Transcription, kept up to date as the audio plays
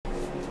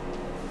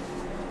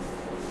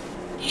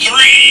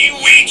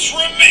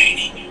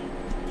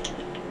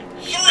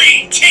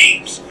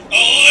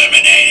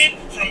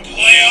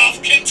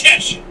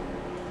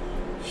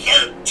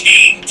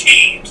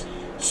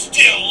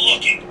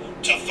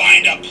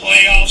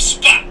playoff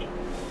spot.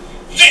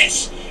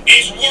 This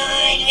is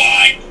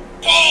Worldwide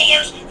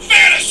Ballers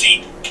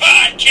Fantasy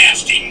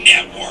Podcasting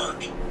Network.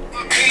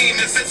 My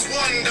meanness, it's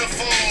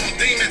wonderful.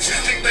 Demons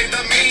think they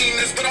the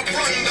meanest, but I'm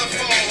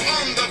wonderful.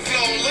 On the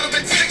floor, a little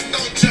bit sick,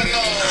 don't you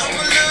know? I'm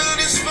a little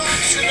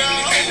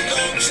dysfunctional,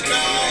 don't you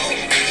know?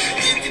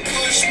 If you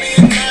push me,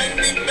 it might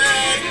be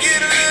bad.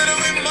 Get a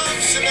little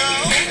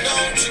emotional,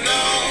 don't you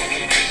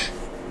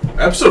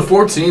know? Episode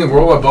 14 of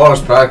Worldwide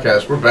Ballers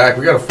Podcast. We're back.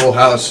 We got a full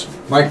house.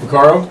 Mike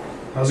Vaccaro.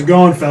 How's it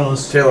going,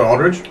 fellas? Taylor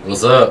Aldridge.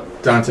 What's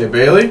up? Dante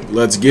Bailey.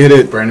 Let's get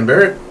it. Brandon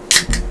Barrett.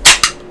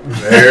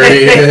 There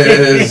he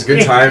is.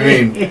 Good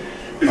timing.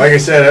 Like I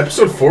said,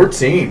 episode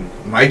 14.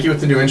 Mikey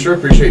with the new intro.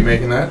 Appreciate you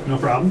making that. No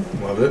problem.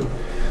 Love it.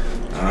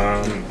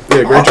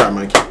 Yeah, great job,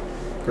 Mikey.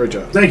 Great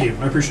job. Thank you.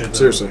 I appreciate that.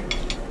 Seriously.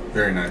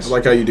 Very nice. I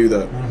like how you do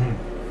that.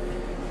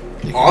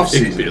 Off It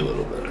could be a season.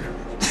 little better.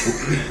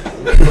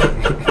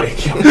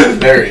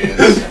 There he is.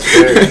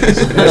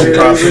 There's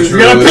across the We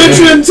got a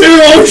pitcher in too.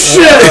 Oh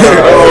shit!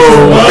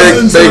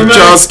 Oh, big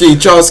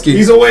Chosky.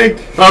 He's awake.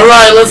 All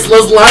right, let's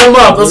line them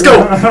up. Let's go.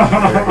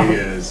 There he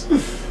is.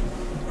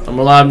 I'm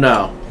alive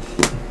now.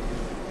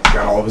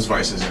 Got all of his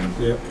vices in.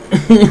 Yep.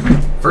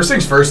 First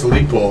things first, the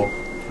league poll.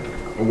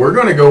 We're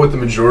going to go with the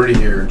majority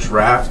here.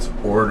 Draft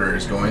order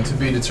is going to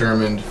be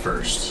determined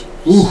first.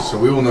 So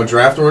we will know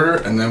draft order,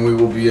 and then we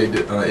will be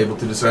able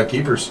to decide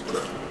keepers.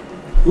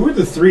 Who were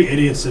the three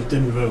idiots that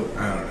didn't vote?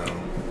 I don't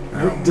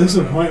know. What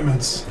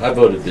disappointments. I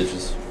voted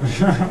bitches.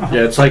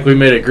 Yeah, it's like we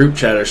made a group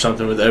chat or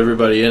something with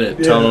everybody in it,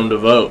 Yeah. telling them to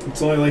vote.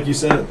 It's only like you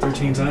said it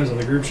 13 times on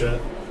the group chat.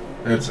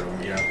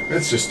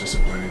 It's just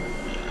disappointing.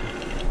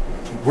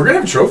 We're going to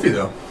have a trophy,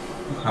 though.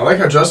 I like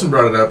how Justin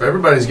brought it up.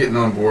 Everybody's getting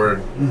on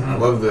board. I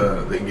love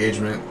the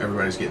engagement.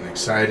 Everybody's getting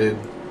excited.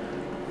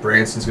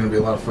 Branson's going to be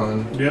a lot of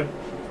fun. Yep.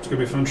 It's going to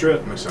be a fun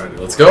trip. I'm excited.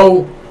 Let's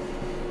go.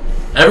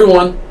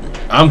 Everyone.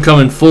 I'm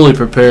coming fully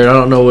prepared. I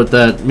don't know what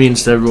that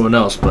means to everyone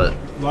else, but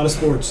A lot of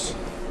sports.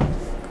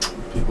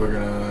 People are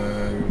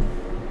going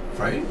to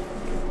fight.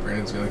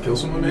 Brandon's going to kill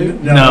someone, maybe?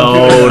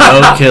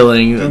 no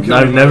killing. Don't kill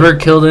I've anyone. never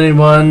killed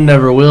anyone,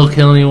 never will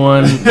kill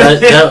anyone.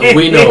 That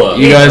we know of.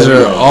 You guys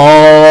are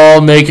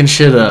all making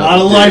shit A lot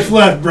up. of life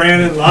left,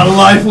 Brandon. A lot of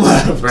life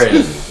left.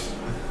 Brandon.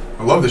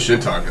 I love the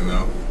shit talking,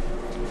 though.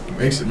 It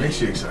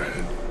makes you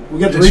excited. We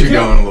got the Gets you recap.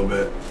 going a little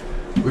bit.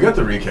 We got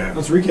the recap.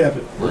 Let's recap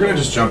it. We're going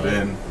to just jump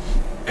in.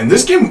 And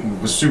this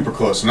game was super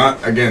close.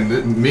 Not,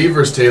 again, me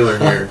versus Taylor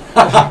here.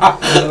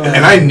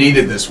 And I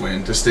needed this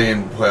win to stay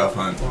in playoff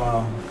hunt.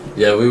 Wow.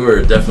 Yeah, we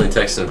were definitely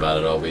texting about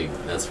it all week.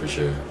 That's for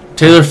sure.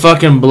 Taylor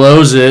fucking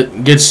blows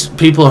it, gets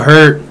people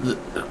hurt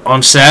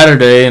on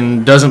Saturday,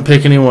 and doesn't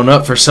pick anyone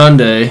up for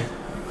Sunday.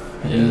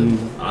 And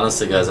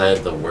honestly, guys, I had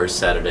the worst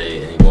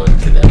Saturday anyone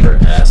could ever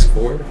ask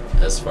for,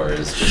 as far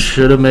as just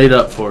Should have made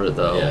up for it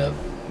though. yeah.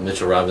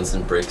 Mitchell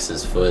Robinson breaks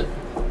his foot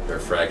or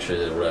fractured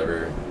it,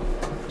 whatever.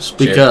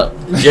 Speak up.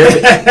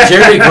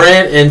 Jeremy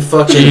Grant and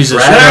fucking Jesus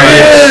Brad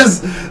There he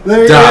is.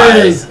 There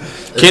Die. he is.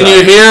 Can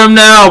you hear him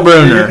now,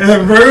 Bruner?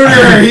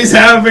 Bruner, he's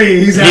happy.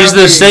 He's He's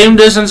the same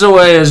distance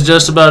away as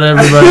just about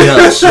everybody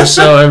else, just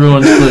so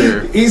everyone's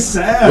clear. He's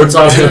sad. We're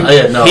talking.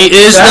 No. He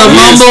is the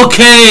Mumble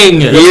King!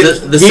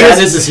 The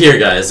sadness is here,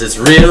 guys. It's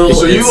real.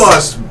 So you It's-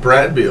 lost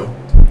Brad Beal.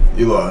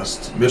 You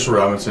lost Mitchell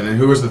Robinson. And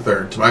who was the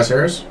third? Tobias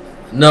Harris?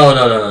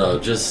 No.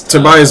 Just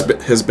Tobias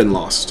has been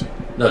lost.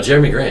 No,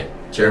 Jeremy Grant.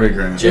 Jeremy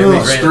Grant. Jeremy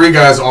Lost Grant. three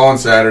guys all on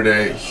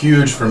Saturday.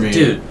 Huge for me.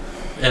 Dude.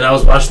 And I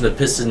was watching the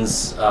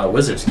Pistons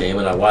Wizards game,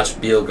 and I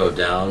watched Beal go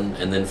down,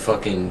 and then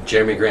fucking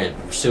Jeremy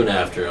Grant soon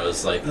after. I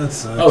was like, That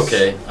sucks.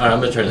 okay, all right, I'm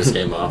gonna turn this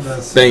game off.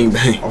 That's Bang,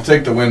 bang. I'll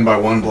take the win by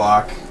 1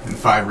 block and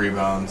 5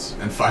 rebounds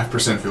and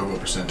 5% field goal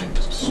percentage.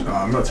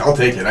 I'll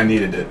take it. I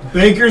needed it.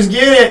 Bakers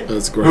get it.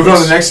 That's great. Moving on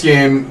to the next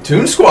game.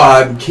 Toon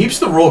Squad keeps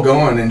the roll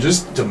going and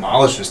just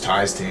demolishes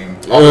Ty's team.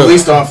 Ugh. At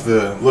least off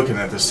the looking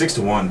at the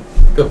 6-1.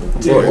 Good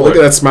Dude, lord. Look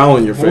at that smile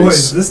on your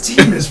Boys, face. this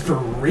team is for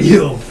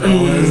real,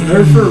 fellas.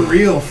 They're for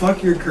real.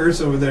 Fuck your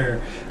curse over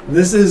there.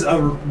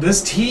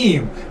 This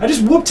team. I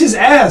just whooped his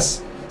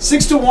ass.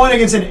 6-1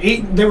 against an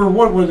 8. They were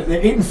what? Were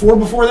they 8-4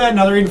 before that?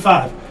 Now they're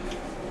 8-5.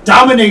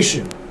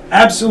 Domination.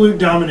 Absolute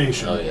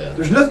domination. Oh, yeah.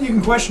 There's nothing you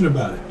can question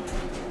about it.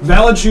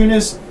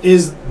 Valanciunas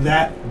is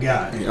that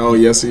guy. Oh,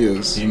 yes, he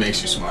is. He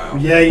makes you smile.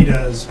 Yeah, he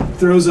does.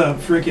 Throws up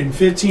freaking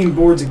 15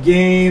 boards a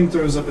game.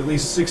 Throws up at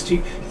least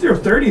 16. He threw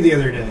up 30 the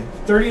other day.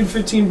 30 and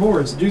 15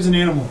 boards. The dude's an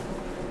animal.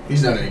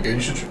 He's not any good.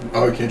 You should. You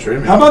can't trade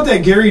him. How about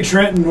that Gary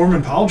Trent and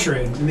Norman Powell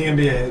trade in the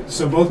NBA?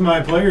 So both my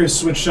players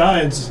switch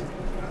sides.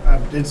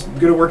 It's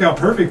going to work out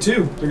perfect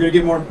too. They're going to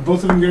get more.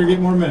 Both of them going to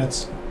get more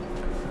minutes.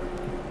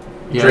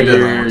 Yeah, Trade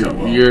deadline worked out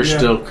well. you're Yeah.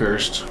 still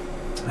cursed.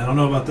 I don't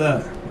know about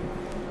that.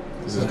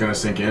 Is this gonna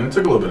sink in? It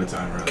took a little bit of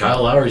time, really.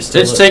 Kyle Lowry's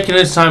still It's taken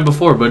its time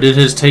before, but it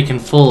has taken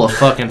full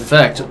fucking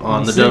effect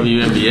on the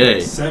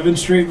WNBA. 7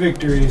 straight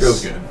victories.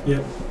 Feels good.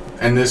 Yep.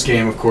 And this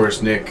game, of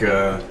course, Nick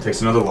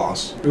takes another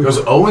loss. Oof. Goes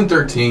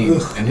 0-13,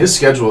 Ugh. and his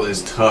schedule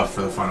is tough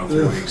for the final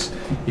 3 Ugh. weeks.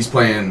 He's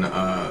playing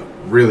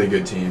really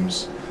good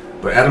teams.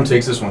 But Adam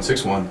takes this one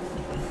 6-1.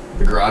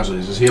 The Garage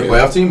Leagues. Is he a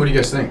playoff team? What do you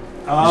guys think?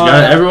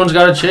 Everyone's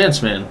got a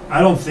chance, man.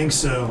 I don't think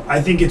so.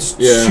 I think it's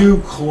Yeah.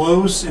 too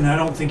close, and I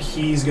don't think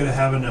he's going to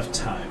have enough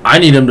time. I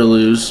need him to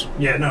lose.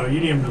 Yeah, no, you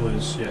need him to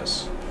lose,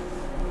 yes.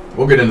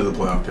 We'll get into the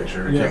playoff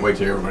picture. I Yeah. can't wait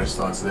to hear everybody's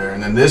thoughts there.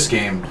 And then this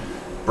game,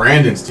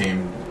 Brandon's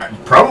team,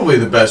 probably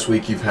the best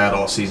week you've had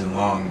all season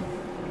long,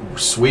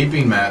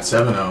 sweeping Matt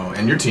 7-0,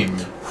 and your team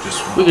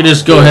just. We could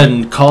just go ahead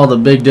and call the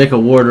Big Dick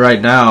Award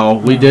right now.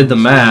 We did the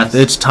math.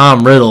 It's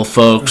Tom Riddle,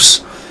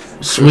 folks.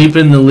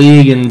 Sweeping the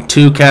league in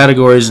 2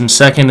 categories and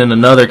second in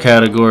another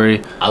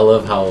category. I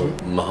love how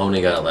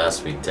Mahoney got it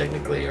last week,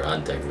 technically, or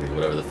untechnically,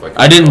 whatever the fuck.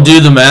 I didn't do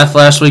the math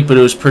last week, but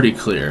it was pretty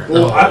clear.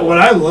 Well, what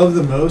I love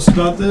the most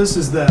about this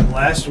is that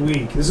last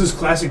week, this is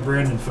classic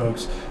Brandon,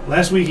 folks.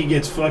 Last week he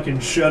gets fucking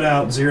shut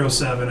out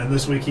 0-7, and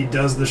this week he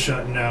does the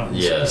shutting out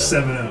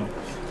 7-0.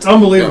 It's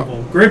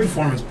unbelievable. Great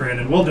performance,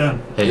 Brandon. Well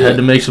done. Hey, had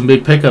to make some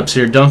big pickups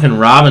here. Duncan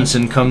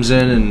Robinson comes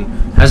in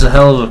and has a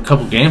hell of a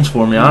couple games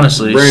for me,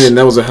 honestly. Brandon,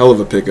 that was a hell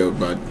of a pickup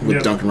with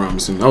Yep. Duncan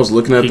Robinson. I was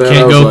looking at He that.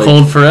 can't I was go like,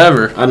 cold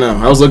forever. I know.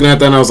 I was looking at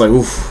that and I was like,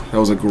 oof, that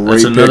was a great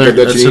That's another- pickup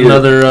that that's you needed.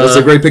 another, That's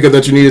a great pickup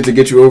that you needed to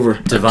get you over.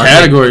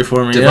 Category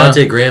for me,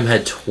 Devontae Graham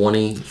had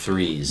 20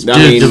 threes. I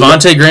Dude, mean,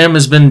 Devontae Graham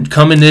has been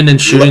coming in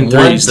and shooting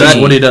threes. That's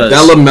what he does.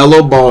 That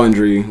LaMelo ball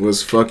injury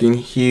was fucking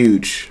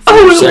huge. Oh,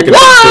 it was!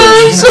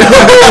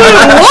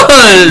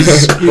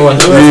 Well,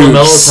 who has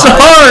LaMelo?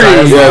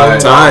 Sorry. Yeah,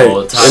 Ty.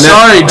 Oh, Ty.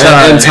 Sorry,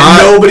 Ty. And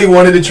And nobody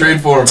wanted to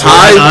trade for him.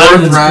 Ty-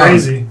 Fourth It's round.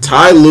 crazy.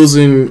 Ty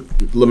losing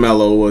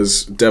LaMelo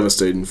was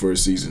devastating for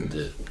his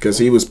season because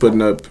he was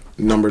putting up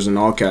numbers in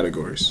all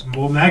categories.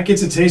 Well, Matt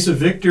gets a taste of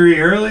victory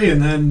early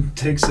and then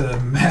takes a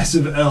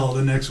massive L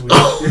the next week.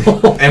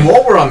 And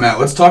while we're on that,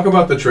 let's talk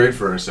about the trade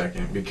for a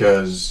second,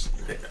 because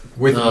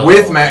with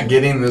Matt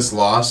getting this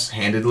loss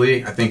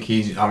handedly, I think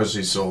he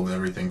obviously sold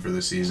everything for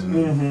the season.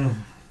 Mm-hmm.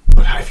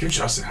 But if you're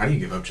Justin, how do you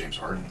give up James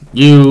Harden?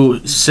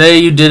 You say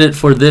you did it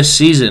for this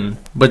season,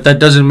 but that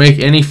doesn't make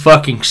any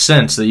fucking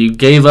sense that you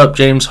gave up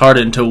James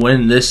Harden to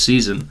win this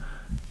season.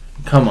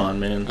 Come on,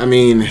 man. I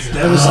mean,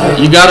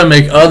 Devastating. You got to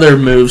make other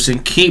moves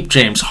and keep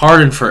James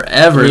Harden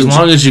forever as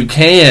long as you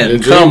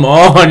can. Come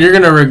on, you're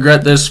going to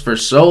regret this for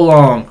so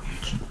long.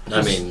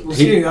 I mean, We'll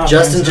see how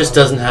Justin things just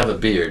go. doesn't have a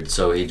beard,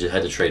 so he just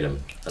had to trade him.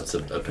 That's I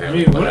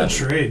apparently mean, what what a happened.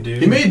 trade,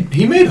 dude.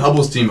 He made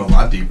Hubble's team a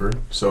lot deeper.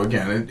 So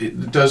again,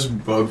 it does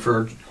bode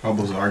for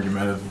Hubble's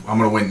argument of I'm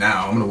going to win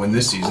now. I'm going to win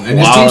this season, and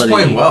his team's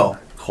playing well.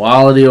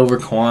 Quality over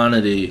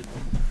quantity.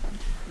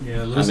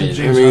 Yeah, losing I mean-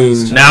 James I mean-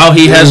 Harden's Now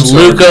he has James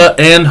Luka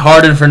and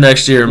Harden for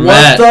next year.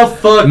 What the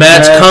fuck,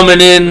 Matt's Matt?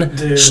 coming in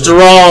Dude.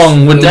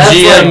 strong with the That's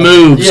GM like-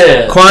 moves.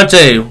 yeah.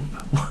 Quante,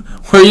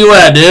 where you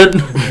at, dude?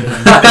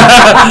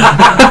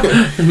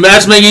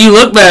 Matt's making you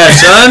look bad,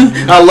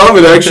 son. I love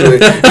it actually.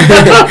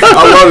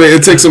 I love it.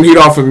 It takes some heat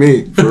off of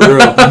me, for real.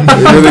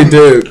 It really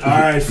did. All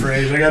right,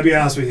 Frage, I gotta be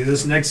honest with you.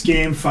 This next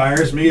game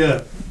fires me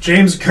up.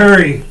 James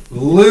Curry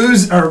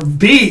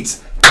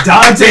beats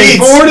Dante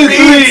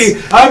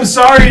 4-3. I'm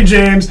sorry,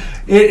 James.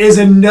 It is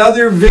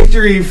another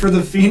victory for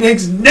the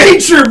Phoenix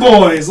Nature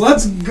Boys.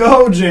 Let's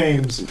go,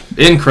 James.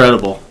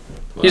 Incredible.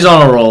 He's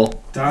on a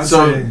roll. Dante.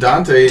 So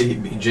Dante,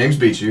 James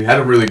beat you. Had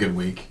a really good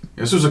week.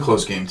 This was a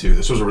close game too.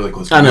 This was a really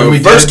close game. I know. When we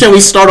First, did- can we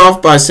start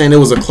off by saying it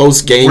was a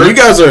close game? We're- You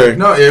guys are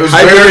No, it was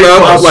hyping very it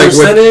up close. like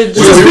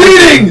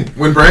Percentage?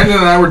 When Brandon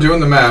and I were doing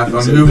the math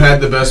on who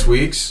had the best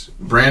weeks,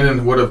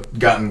 Brandon would have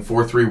gotten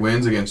 4-3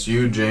 wins against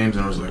you, James,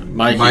 and it was like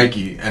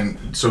Mikey. And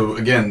so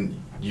again,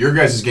 your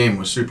guys' game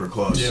was super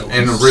close Yeah, it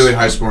and a was. really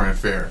high scoring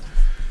affair.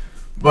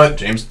 But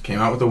James came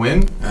out with a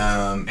win,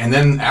 and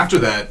then after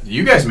that,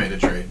 you guys made a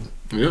trade.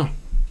 Yeah.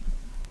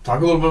 Talk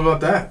a little bit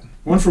about that.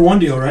 1-for-1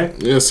 deal, right?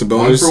 Yeah,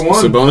 Sabonis.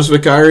 1-for-1. Sabonis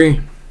with Kyrie.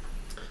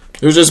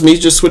 It was just me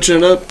just switching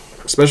it up,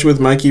 especially with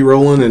Mikey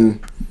rolling and,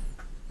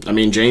 I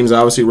mean, James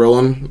obviously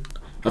rolling.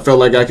 I felt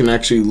like I can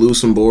actually lose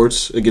some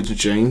boards against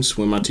James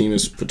when my team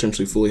is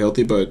potentially fully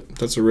healthy, but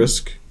that's a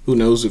risk. Who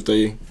knows if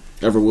they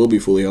ever will be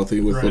fully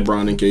healthy with Right.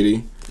 LeBron and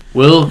KD.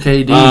 Will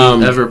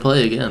KD ever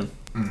play again?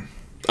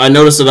 I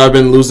noticed that I've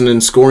been losing in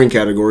scoring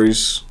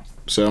categories,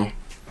 so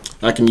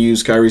I can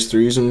use Kyrie's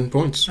threes and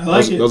points. I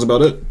like it. That was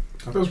about it.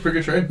 I thought it was a pretty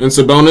good trade. And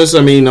Sabonis,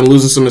 I mean, I'm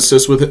losing some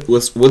assists with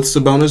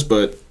Sabonis,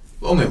 but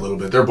Only a little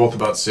bit. They're both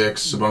about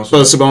 6. Sabonis But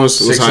was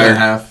Sabonis was 6.5.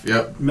 higher.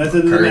 Yep.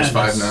 Method of the Curry's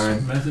madness.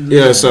 5'9". Method of the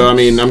Yeah, so I madness.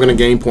 mean, I'm gonna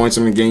gain points,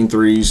 I'm gonna gain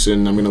threes,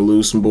 and I'm gonna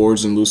lose some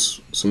boards and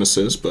lose some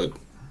assists. But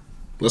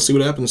let's see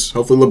what happens.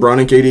 Hopefully, LeBron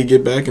and KD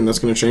get back, and that's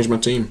gonna change my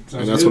team,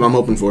 and that's good. what I'm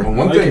hoping for. Well,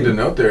 one I like thing it. to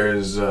note there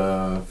is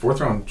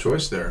 4th round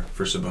choice there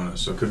for Sabonis,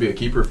 so it could be a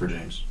keeper for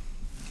James.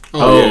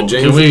 Oh, yeah,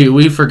 James.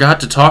 we forgot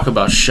to talk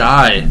about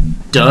Shy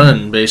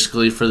done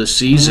basically for the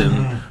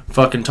season.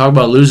 Fucking talk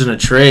about losing a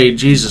trade,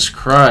 Jesus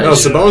Christ. No,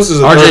 Sabonis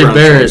is a RJ third round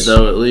Barrett choice.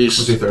 though at Was he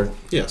least 3rd?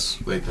 Yes.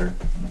 Late 3rd.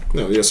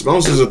 No, yeah,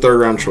 Sabonis is a third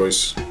round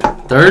choice.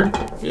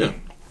 3rd. Yeah.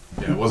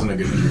 Yeah, it wasn't a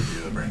good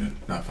interview though, Brandon.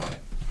 Not fun.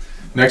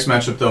 Next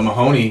matchup though,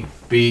 Mahoney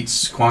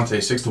beats Quante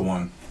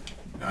 6-1.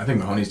 I think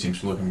Mahoney's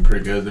team's looking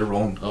pretty good. They're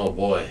rolling. Oh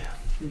boy.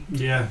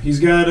 Yeah, he's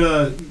got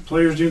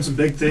players doing some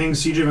big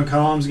things. CJ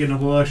McCollum's getting a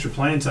little extra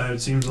playing time, it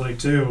seems like,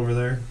 too, over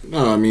there.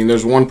 No, I mean,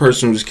 there's one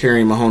person who's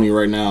carrying Mahoney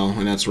right now,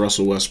 and that's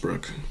Russell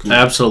Westbrook.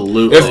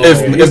 Absolutely.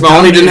 If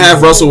Mahoney didn't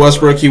have Russell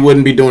Westbrook, he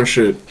wouldn't be doing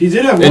shit. He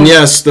did have one. And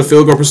yes, the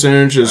field goal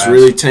percentage is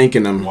really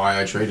tanking him.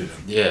 Why I traded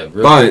him. Yeah,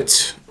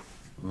 But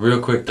real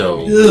quick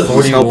though,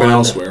 he's helping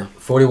elsewhere.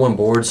 41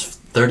 boards,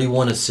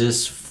 31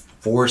 assists,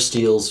 4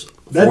 steals,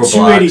 4 that blocks.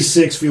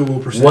 286 field goal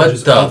percentage What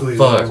is the ugly,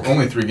 fuck? though.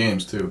 Only 3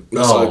 games, too.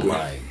 Oh ugly.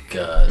 my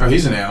god. No,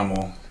 he's an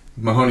animal.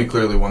 Mahoney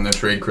clearly won that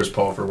trade. Chris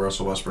Paul for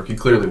Russell Westbrook. He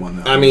clearly won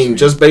that. I mean,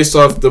 just based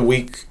off the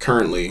week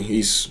currently,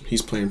 he's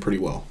playing pretty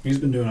well. He's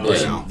been doing all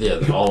right.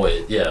 Yeah,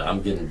 always. Yeah,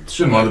 I'm getting. He's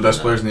been one of the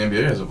best players in the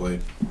NBA as of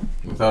late,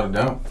 without a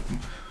doubt.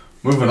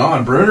 Moving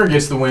on, Bruner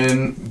gets the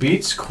win,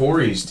 beats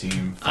Corey's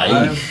team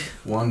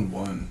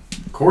 5-1-1.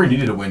 Corey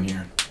needed a win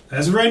here.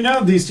 As of right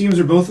now, these teams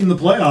are both in the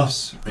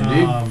playoffs.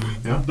 Indeed.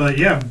 Yeah. But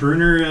yeah,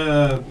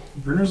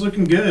 Bruner's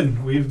looking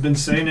good. We've been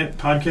saying it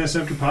podcast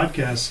after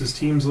podcast. His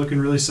team's looking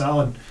really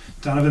solid.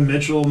 Donovan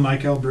Mitchell,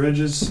 Michael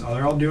Bridges,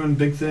 they're all doing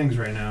big things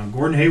right now.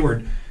 Gordon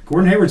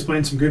Hayward's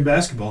playing some good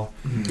basketball.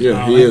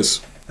 Yeah, he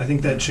is. I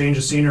think that change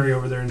of scenery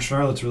over there in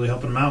Charlotte's really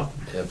helping him out.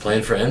 Yeah,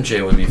 playing for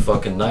MJ would be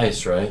fucking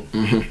nice, right?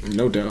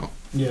 No doubt.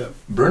 Yeah.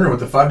 Bruner with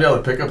the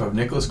 $5 pickup of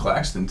Nicholas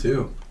Claxton,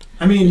 too.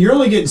 I mean, you're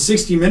only getting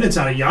 60 minutes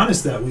out of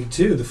Giannis that week,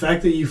 too. The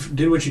fact that you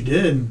did what you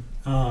did in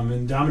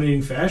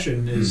dominating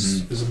fashion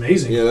is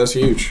amazing. Yeah, that's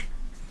huge.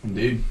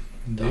 Indeed.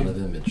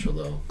 Donovan Mitchell,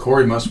 though.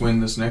 Corey must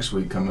win this next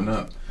week coming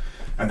up.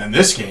 And then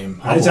this game.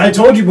 I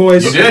told you,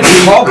 boys. You did.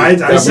 You called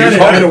it. I said it.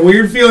 I had a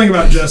weird feeling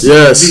about Justin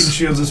beating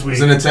Shields this I week.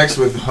 was in a text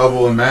with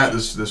Hubble and Matt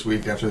this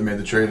week after they made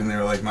the trade, and they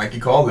were like, Mikey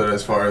called it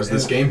as far as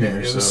this game here.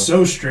 It was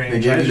so strange.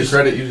 They gave you the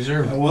credit you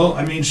deserve. Well,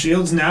 I mean,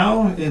 Shields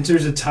now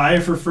enters a tie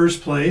for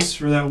first place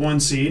for that 1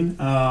 seed,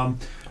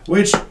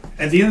 which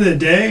at the end of the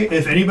day,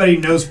 if anybody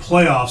knows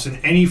playoffs in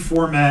any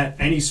format,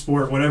 any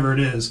sport, whatever it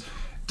is,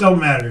 don't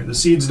matter. The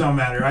seeds don't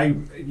matter.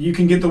 You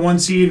can get the 1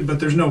 seed, but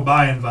there's no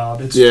bye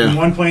involved. It's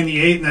one playing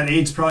the 8, and that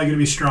 8's probably going to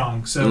be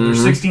strong. So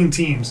there's 16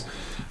 teams.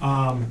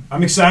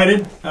 I'm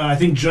excited. I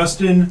think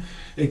Justin,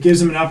 it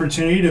gives him an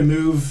opportunity to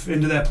move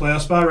into that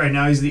playoff spot. Right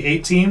now he's the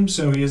 8 team,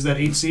 so he is that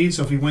 8 seed.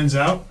 So if he wins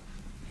out,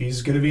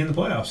 he's going to be in the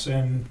playoffs.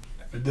 And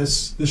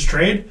this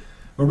trade,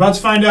 we're about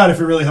to find out if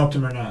it really helped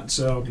him or not.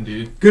 So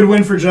Indeed. Good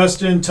win for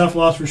Justin. Tough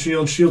loss for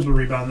Shields. Shields will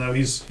rebound, though.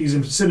 He's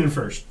sitting in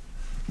first.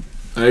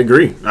 I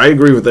agree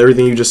with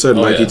everything you just said,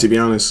 Mikey, to be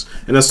honest.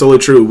 And that's totally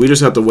true. We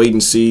just have to wait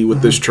and see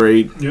with this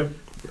trade. Yep.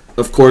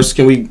 Of course,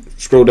 can we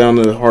scroll down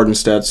to the Harden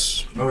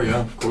stats? Oh,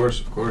 yeah, of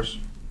course.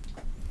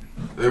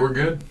 They were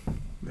good.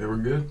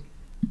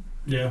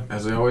 Yeah.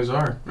 As they always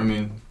are. I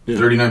mean,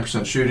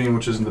 39% shooting,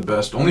 which isn't the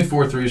best. Only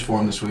 4 threes for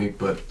him this week,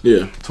 but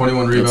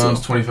 21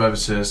 rebounds, 25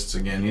 assists.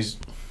 Again, he's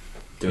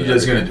going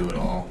to do it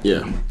all.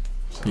 Yeah,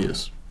 he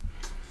is.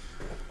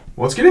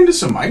 Well, let's get into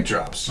some mic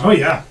drops. Oh,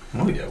 yeah.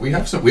 We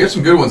have some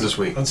good ones this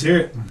week. Let's hear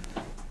it.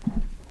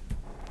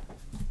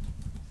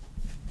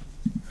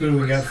 Who do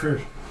we got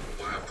first?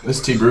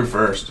 This T Brew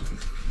first.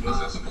 What is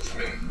that supposed to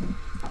mean?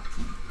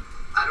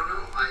 I don't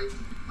know.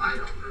 I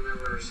don't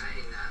remember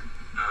saying that.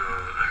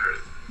 I heard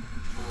it.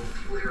 Well,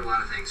 people hear a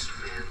lot of things,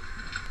 man.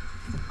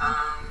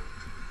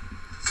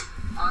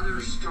 Other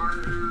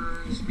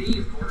starters, me,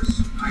 of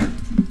course.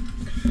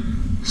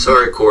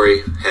 Sorry,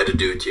 Corey. Had to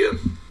do it to you.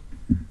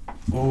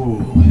 Oh,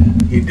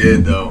 he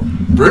did, though.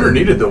 Bruner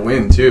needed the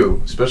win,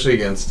 too, especially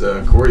against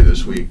Corey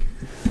this week.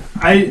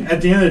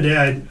 At the end of the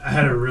day, I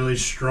had a really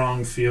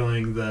strong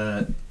feeling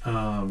that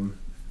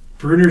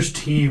Bruner's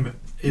team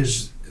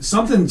is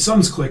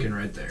something's clicking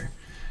right there,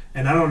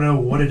 and I don't know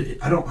what it.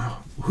 I don't.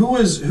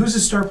 Who's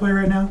his star player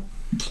right now?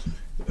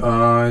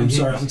 I'm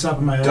sorry, off the top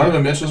of my head.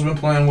 Donovan Mitchell's been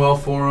playing well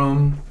for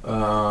him.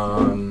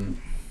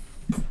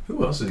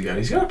 Who else has he got?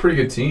 He's got a pretty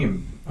good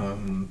team.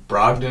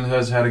 Brogdon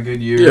has had a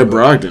good year. Yeah,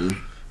 Brogdon.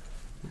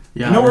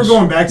 I know we're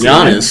going back to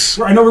Giannis.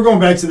 that. I know we're going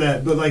back to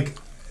that, but like,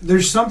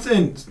 there's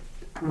something.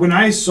 When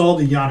I saw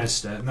the Giannis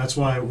stat, and that's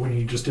why when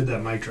he just did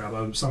that mic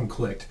drop, something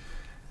clicked.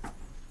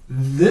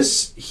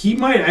 He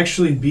might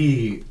actually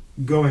be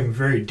going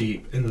very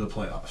deep into the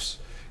playoffs.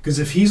 Because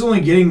if he's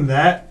only getting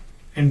that,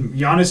 and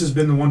Giannis has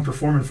been the one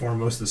performing for him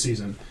most of the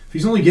season, if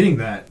he's only getting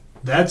that,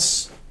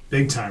 that's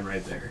big time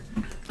right there.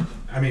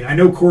 I mean, I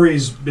know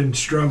Corey's been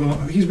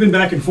struggling. He's been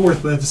back and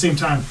forth, but at the same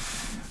time,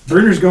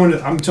 Bruner's going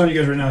to, I'm telling you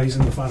guys right now, he's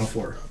in the Final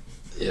Four.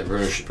 Yeah,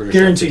 Bruner's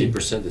Guaranteed.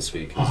 50% this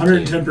week.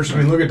 110%. I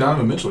mean, look at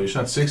Donovan Mitchell. He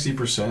shot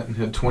 60% and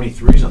had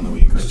 23s on the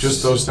week. Like,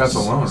 just those stats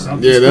alone.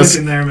 Something's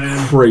clicking there,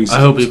 man. Crazy. I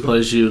hope he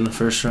plays you in the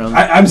first round.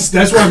 That's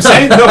what I'm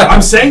saying. No,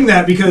 I'm saying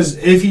that because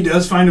if he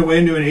does find a way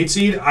into an 8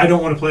 seed, I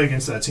don't want to play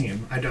against that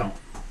team. I don't.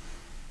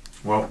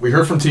 Well, we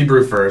heard from T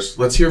Brew first.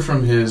 Let's hear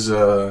from his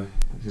guy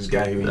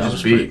who That was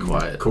just pretty beat,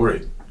 quiet.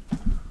 Corey.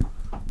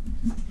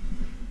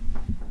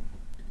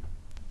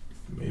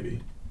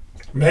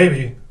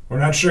 Maybe. We're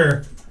not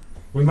sure.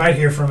 We might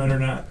hear from it or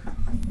not.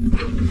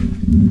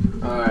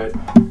 Alright.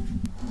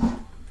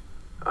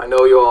 I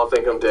know you all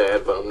think I'm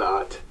dead, but I'm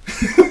not.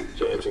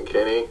 James and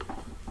Kenny,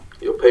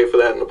 you'll pay for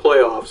that in the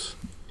playoffs.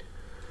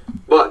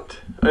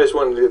 I just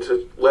wanted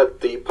to let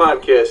the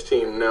podcast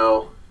team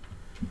know.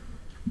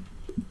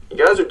 You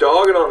guys are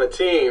dogging on the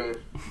team.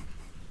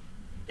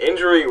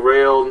 Injury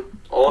railed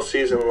all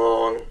season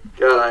long.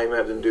 God, I am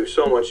having to do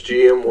so much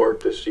GM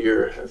work this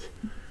year. That's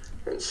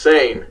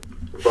insane.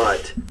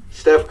 But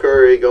Steph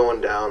Curry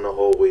going down the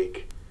whole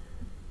week.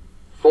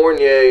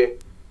 Fournier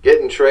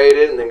getting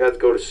traded and then got to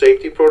go to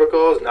safety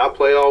protocols, not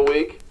play all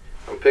week.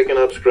 I'm picking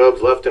up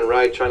scrubs left and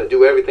right, trying to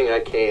do everything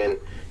I can.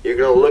 You're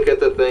going to look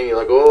at the thing, you're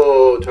like,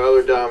 oh,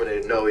 Tyler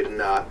dominated. No, he did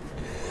not.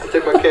 I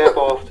took my cap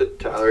off to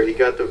Tyler. He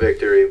got the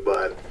victory,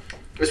 but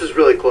this is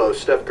really close.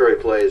 Steph Curry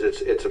plays.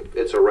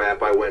 It's a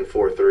wrap. I win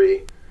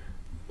 4-3.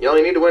 You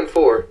only need to win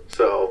 4,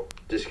 so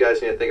just you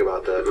guys need to think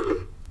about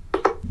that.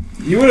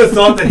 You would have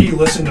thought that he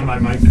listened to my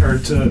mic, or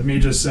to me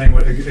just saying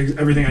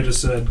everything I just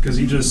said, because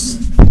he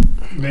just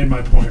made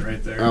my point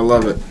right there. I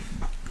love it.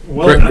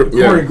 Well done,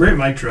 Corey. Great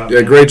mic drop.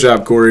 Yeah, great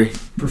job, Corey.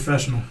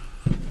 Professional.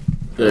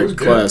 Yeah,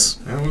 class.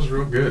 That was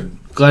real good.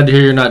 Glad to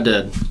hear you're not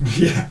dead.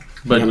 Yeah.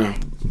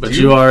 But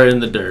you are in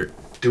the dirt.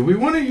 Do we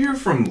want to hear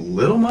from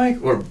Little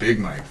Mike or Big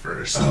Mike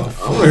first? I want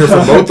to hear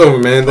from both of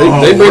them, man.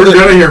 We're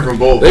going to hear from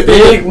both.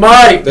 Big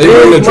Mike!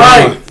 Big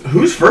Mike!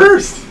 Who's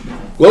first?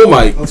 Lil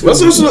Mike. Let's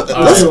listen to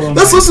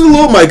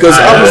Lil Mike, because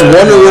I was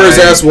wondering where his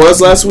ass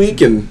was last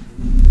week, and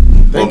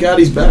thank God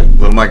he's back.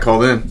 Little Mike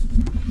called in.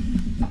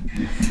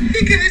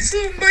 Hey guys,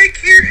 Little Mike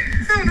here.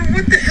 I don't know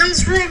what the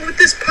hell's wrong with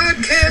this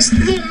podcast.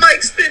 Little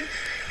Mike's been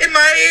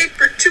MIA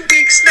for 2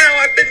 weeks now.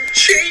 I've been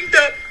chained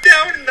up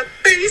down in the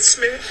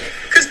basement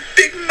because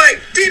Big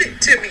Mike did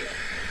it to me.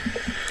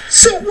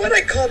 So what?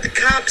 I called the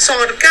cops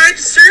on him. Guy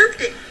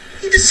deserved it.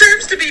 He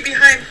deserves to be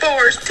behind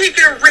bars,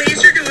 taking a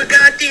razor to a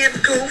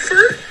goddamn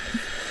gopher.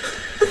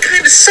 What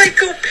kind of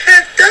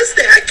psychopath does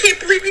that? I can't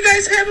believe you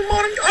guys have him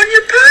on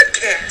your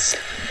podcast.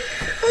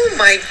 Oh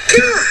my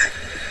God.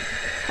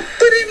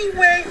 But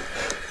anyway,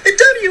 the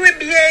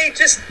WNBA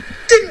just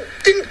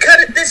didn't cut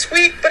it this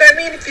week, but I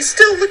mean, if you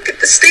still look at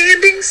the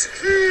standings,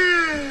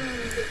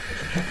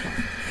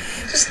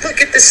 just look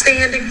at the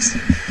standings.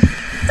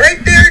 Right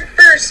there in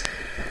first.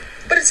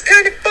 But it's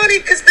kind of funny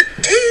because the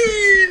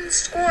 10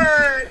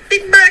 squad,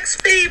 Big Mike's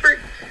favorite,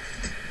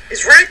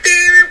 is right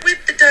there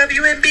with the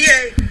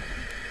WNBA.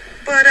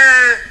 But,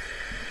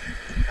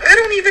 I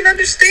don't even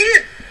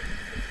understand.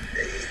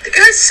 The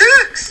guy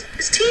sucks.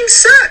 His team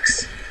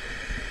sucks.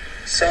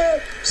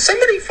 So,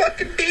 somebody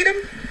fucking beat him.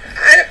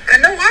 I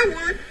know I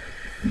would.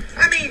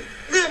 I mean,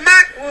 Lil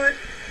Mike would.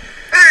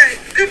 Alright,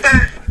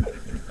 goodbye.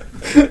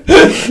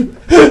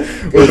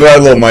 We're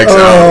glad Little Mike's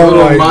out.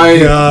 Little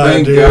Mike,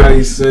 thank God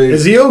he's safe.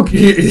 Is he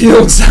okay? He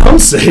don't sound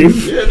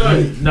safe. Yeah,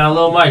 no. Now,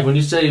 Lil Mike, when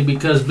you say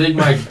because Big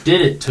Mike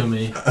did it to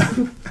me,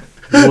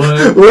 What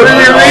do you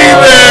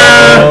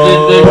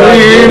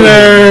mean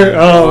there?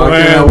 Oh, I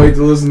man. can't wait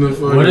to listen to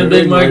fucking What did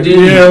Big Mike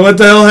do? Yeah, what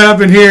the hell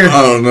happened here?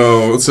 I don't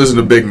know. Let's listen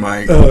to Big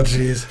Mike. Oh,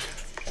 jeez.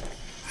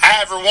 Hi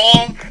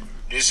everyone,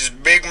 this is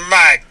Big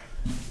Mike,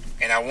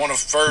 and I want to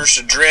first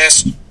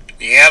address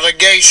the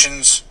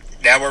allegations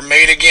that were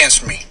made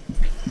against me.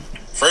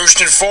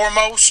 First and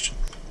foremost,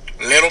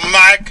 Little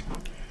Mike,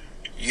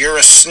 you're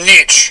a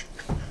snitch.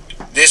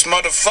 This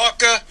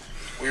motherfucker,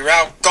 we were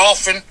out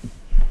golfing,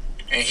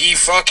 and he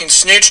fucking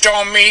snitched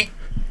on me.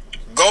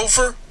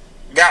 Gopher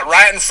got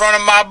right in front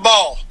of my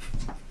ball,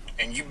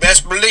 and you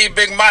best believe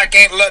Big Mike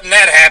ain't letting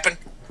that happen.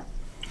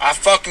 I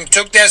fucking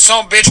took that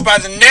son bitch by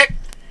the neck,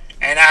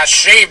 and I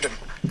shaved him.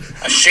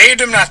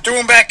 And I threw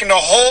him back in the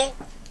hole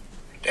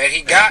that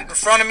he got in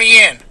front of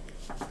me in.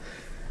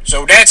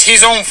 So that's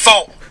his own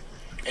fault.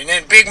 And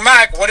then Big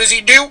Mike, what does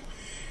he do?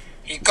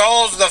 He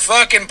calls the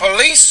fucking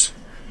police.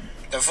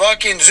 The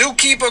fucking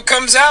zookeeper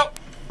comes out.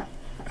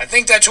 I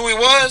think that's who he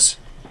was.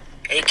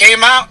 He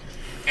came out,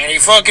 and he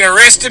fucking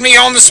arrested me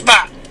on the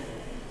spot.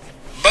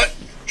 But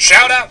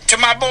shout out to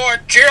my boy,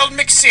 Gerald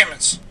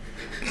McSimmons.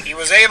 He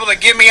was able to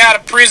get me out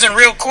of prison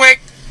real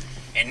quick.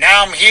 And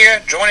now I'm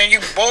here joining you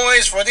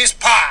boys for this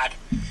pod.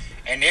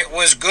 And it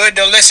was good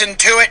to listen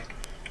to it.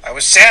 I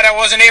was sad I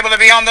wasn't able to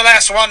be on the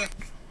last one.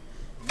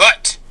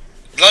 But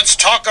let's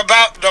talk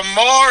about the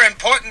more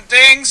important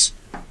things.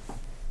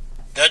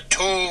 The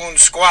Toon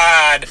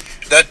Squad.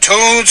 The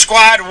Toon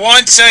Squad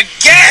once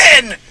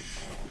again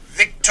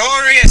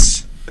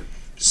victorious.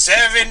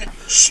 7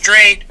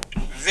 straight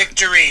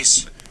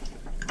victories.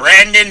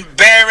 Brandon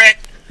Barrett,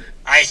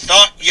 I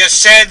thought you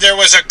said there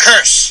was a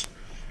curse.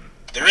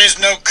 There is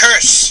no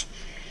curse.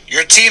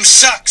 Your team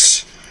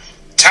sucks.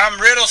 Tom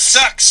Riddle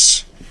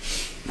sucks.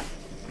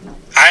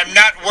 I'm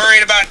not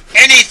worried about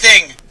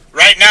anything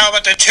right now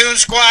about the Toon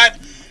Squad.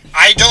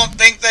 I don't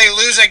think they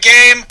lose a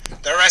game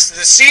the rest of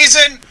the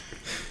season.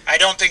 I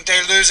don't think they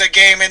lose a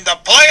game in the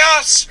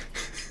playoffs.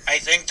 I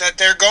think that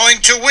they're going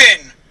to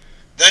win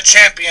the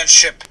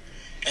championship.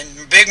 And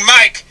Big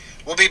Mike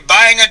will be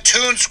buying a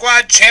Toon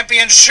Squad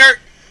champion shirt.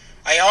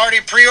 I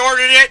already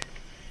pre-ordered it.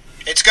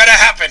 It's gonna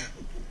happen.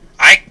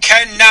 I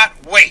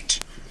cannot wait.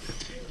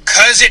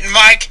 Cousin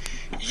Mike,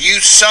 you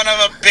son of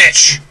a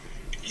bitch.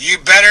 You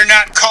better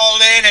not call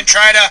in and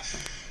try to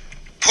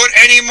put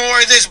any more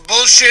of this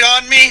bullshit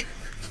on me,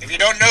 If you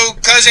don't know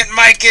who Cousin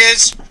Mike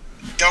is,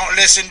 don't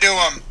listen to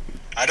him.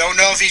 I don't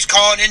know if he's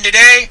calling in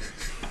today.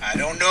 I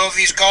don't know if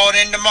he's calling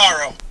in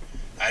tomorrow.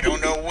 I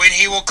don't know when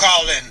he will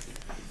call in.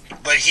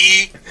 But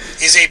he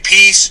is a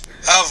piece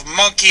of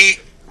monkey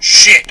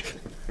shit.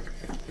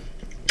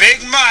 Big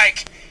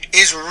Mike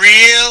is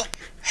real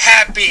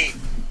happy.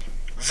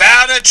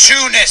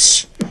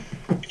 Valatunis,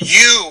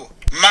 you,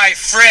 my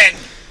friend,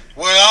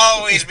 will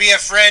always be a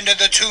friend of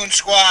the Toon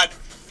Squad.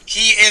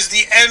 He is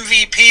the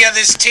MVP of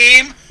this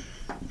team.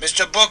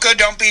 Mr. Booker,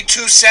 don't be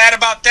too sad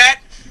about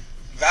that.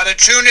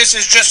 Valatunis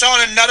is just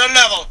on another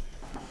level.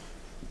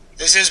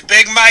 This is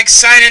Big Mike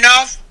signing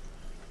off.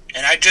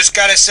 And I just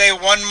gotta say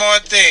one more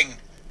thing.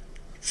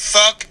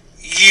 Fuck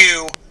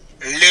you,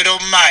 little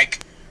Mike.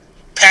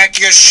 Pack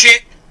your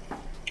shit.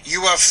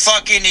 You are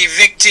fucking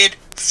evicted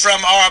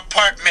from our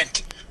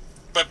apartment.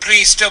 But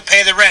please still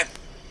pay the rent.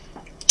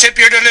 Tip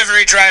your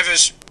delivery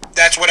drivers.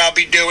 That's what I'll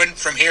be doing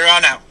from here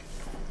on out.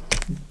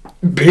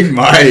 Big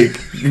Mike.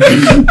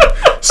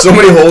 So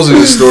many holes in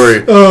his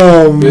story.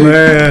 Oh,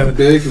 man.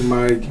 Big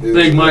Mike.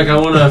 Big Mike, I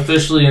want to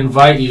officially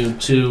invite you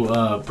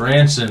to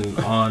Branson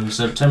on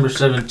September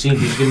 17th.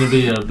 There's going to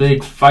be a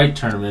big fight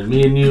tournament.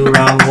 Me and you,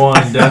 round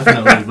one,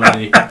 definitely,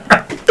 buddy.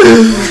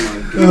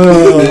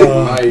 Big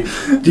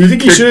Mike. Do you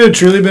think he should have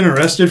truly been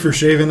arrested for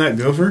shaving that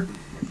gopher?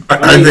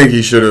 I think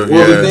he should have.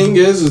 Well, yeah. the thing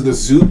is the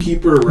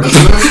zookeeper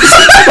arrested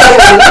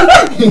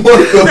him.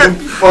 What the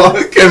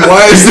fuck? And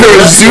why is there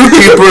a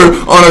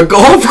zookeeper on a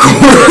golf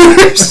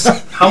course?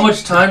 How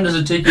much time does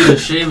it take you to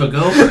shave a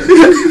gopher?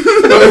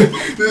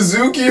 The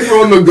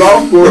zookeeper on the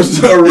golf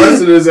course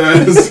arrested his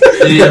ass.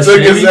 Did he have Took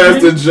his shaving ass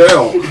cream? to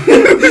jail.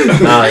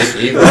 Nah,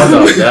 he raw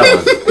dogged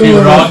that one. He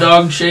raw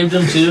dog shaved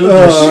him too?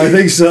 I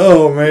think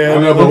so, I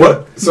man. know, but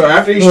what? So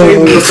after he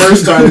shaved him the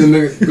first time, then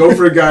the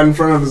gopher got in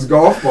front of his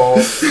golf ball.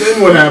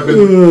 Then what happened?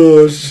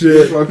 Oh,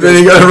 shit. Then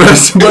he got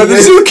arrested by the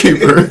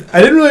zookeeper. I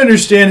didn't really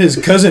understand his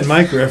Cousin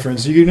Mike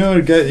reference. You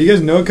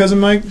guys know Cousin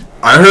Mike?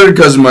 I heard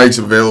Cousin Mike's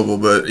available,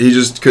 but he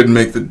just couldn't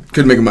make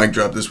a mic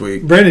drop this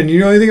week. Brandon, you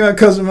know anything about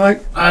Cousin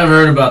Mike? I've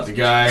heard about the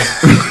guy.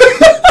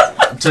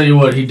 I'll tell you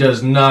what, he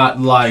does not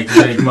like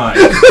Big Mike.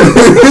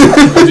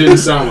 It didn't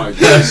sound like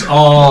that. That's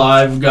all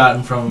I've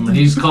gotten from him.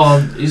 He's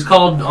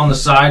called on the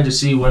side to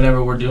see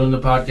whenever we're doing the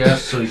podcast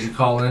so he can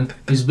call in.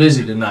 He's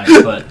busy tonight,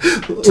 but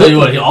I'll tell you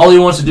what, all he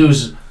wants to do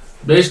is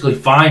basically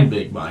find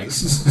Big Mike.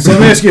 So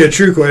let me ask you a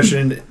true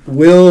question.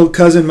 Will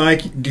Cousin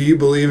Mike, do you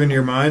believe in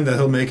your mind that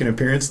he'll make an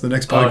appearance in the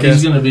next Oh, podcast?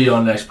 he's going to be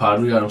on next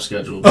pod. We got him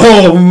scheduled.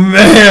 Oh,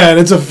 man,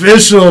 it's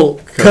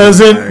official.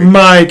 Cousin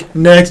Mike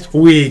next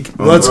week.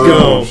 Let's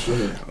go.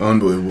 Shit.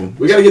 Unbelievable.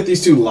 We got to get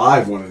these two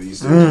live one of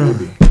these days,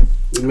 maybe.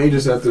 We may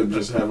just have to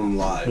have them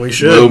live. We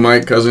should. Little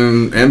Mike,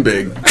 Cousin, and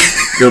Big.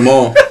 Get them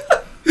all.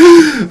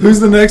 Who's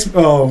the next?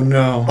 Oh,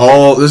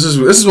 no. This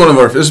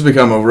has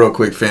become a real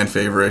quick fan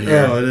favorite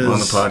here Oh, it is. on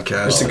the podcast.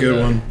 That's a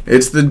good one.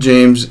 It's the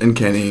James and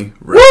Kenny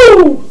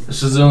Woo!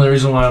 This is the only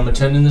reason why I'm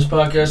attending this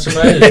podcast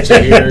tonight is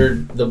to hear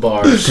the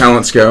bars.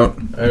 Talent Scout.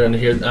 And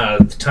hear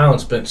the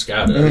talent's been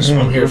scouted.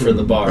 I'm here for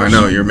the bars. I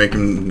know you're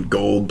making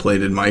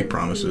gold-plated mic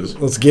promises.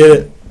 Let's get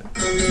it.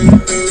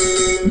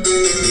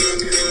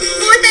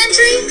 Fourth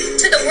entry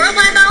to the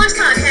Worldwide Ballers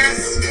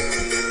podcast.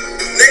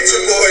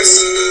 Nature boys,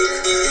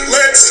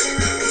 let's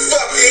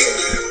fucking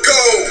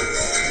go.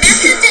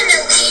 Max is in the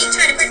league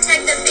trying to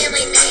protect the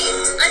family name.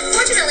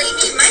 Unfortunately,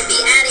 he might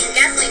be adding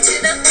gasoline to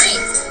the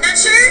flames. Not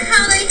sure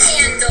how they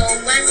handle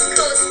West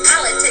Coast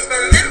politics, but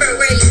remember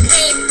where you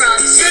came from.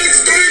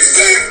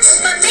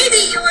 636. But maybe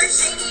your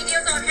shady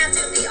deals don't have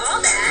to be all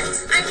that.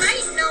 I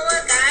might know a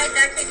guy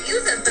that could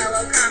use a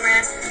fellow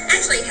comrade.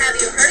 Actually, have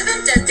you heard of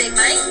him? Does Big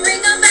Mike ring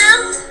a bell?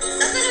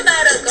 Something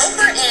about a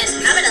gopher and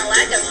having a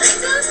lack of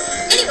brains?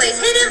 Anyways,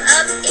 hit him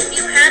up if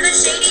you have a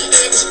shady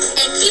itch.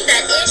 And keep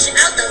that ish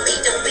out the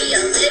lead, don't be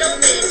a little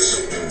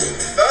bitch.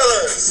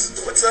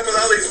 Fellas, what's up with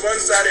all these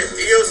one-sided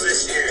deals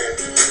this year?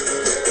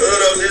 A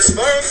little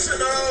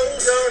dysfunctional,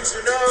 don't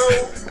you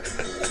know?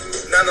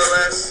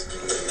 Nonetheless,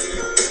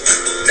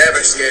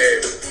 never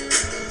scared.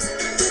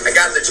 I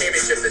got the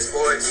championship this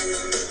boys.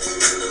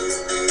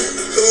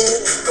 Who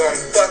gonna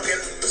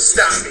fucking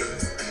stop me?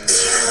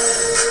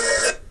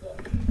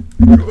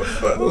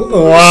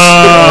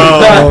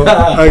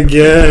 Wow.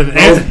 Again.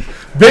 And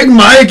Big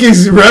Mike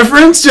is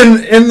referenced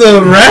in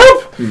the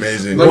rap?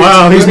 Amazing.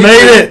 Wow, he's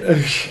made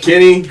it.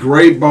 Kenny,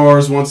 great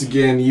bars once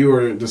again. You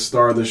are the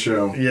star of the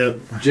show. Yep.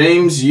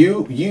 James,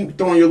 you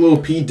throwing your little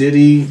P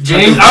Diddy.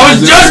 James, I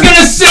was just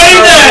gonna say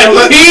that.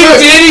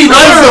 He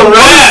That's the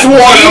worst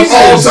rap. one of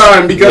all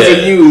time because of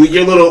Yeah. you.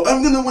 Your little,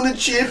 I'm gonna win a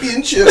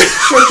championship.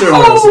 Shut your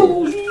ass up.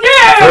 Oh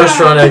yeah. First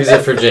round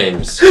exit for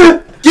James.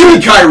 Give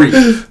me Kyrie.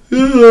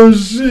 Oh,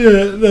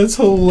 shit. That's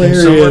Can someone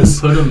hilarious.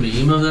 put a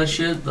meme of that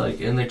shit like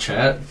in the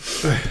chat?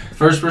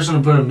 First person to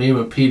put a meme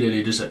of P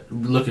Diddy just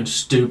looking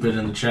stupid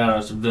in the chat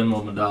has to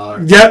Venmo him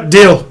 $1. Yep,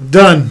 deal.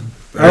 Done.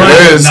 There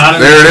it is. Not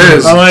in There this it room.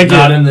 is. I like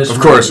Not it. in this Of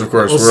course, room. of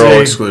course. We'll We're all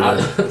see.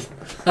 excluded.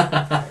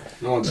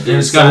 No one's And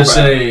it's gotta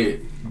say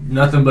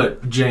nothing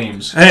but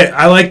James. Hey,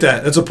 I like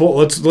that. That's a poll.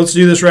 Let's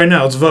do this right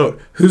now. Let's vote.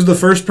 Who's the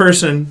first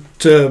person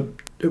to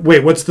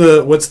wait? What's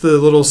the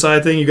little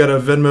side thing? You got a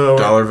Venmo?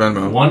 Dollar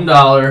Venmo.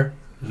 $1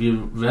 if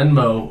you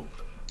Venmo,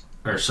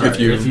 or sorry,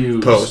 If you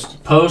post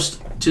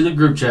to the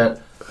group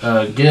chat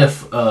a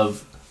GIF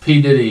of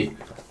P Diddy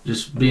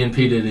just being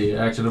P Diddy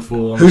acting a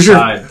fool on the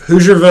side.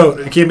 Who's your vote?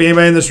 It can't be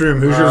anybody in this room.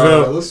 Who's your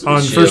vote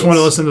on Shields. first one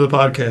to listen to the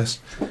podcast?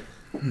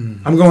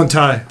 I'm going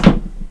Ty.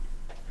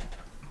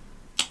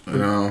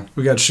 No,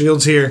 We got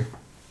Shields here.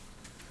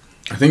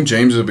 I think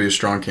James would be a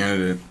strong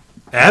candidate.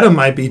 Adam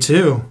might be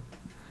too.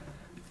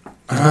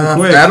 Quick.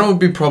 Adam would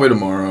be probably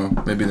tomorrow,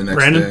 maybe the next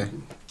Brandon? day.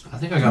 I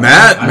think I got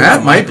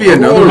Matt might be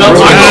another. No, really-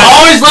 Michael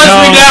always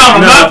lets me down.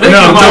 I'm not picking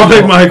Michael. don't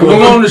pick Michael. I'm going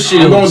to I'm going with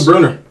Shields.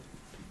 Bruner.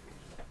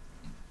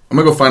 I'm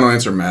gonna go final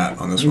answer Matt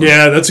on this one.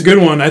 Yeah, that's a good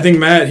one. I think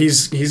Matt,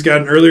 he's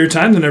got an earlier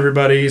time than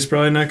everybody. He's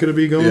probably not going to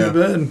be going to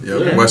bed. Yep.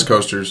 Yeah. West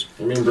Coasters.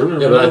 I mean, Bruner.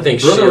 Yeah, but I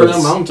think Bruner Shields-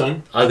 around Mountain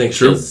Time. I think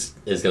True. Shields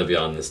is going to be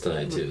on this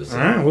tonight too. So.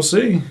 All right, we'll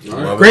see.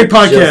 All right. Great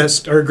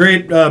podcast, or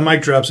great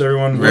mic drops,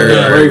 everyone. Very,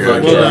 Yeah, very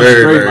Great good. podcast.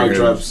 Very, Great very mic good.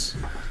 drops.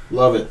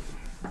 Love it.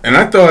 And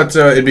I thought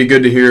it'd be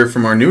good to hear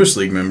from our newest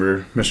league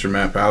member, Mr.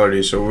 Matt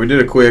Pallardy. So we did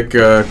a quick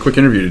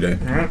interview today.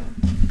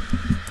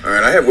 All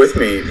right, I have with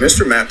me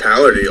Mr. Matt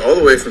Pallardy, all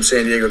the way from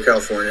San Diego,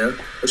 California.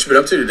 What you been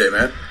up to today,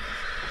 Matt?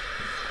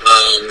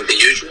 The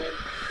usual,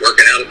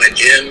 working out at my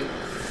gym,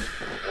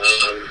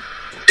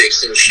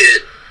 fixing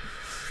shit,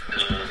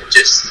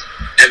 just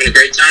having a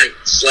great time.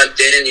 Slept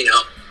in,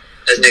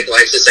 as Nick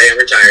likes to say, I'm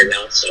retired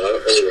now, so I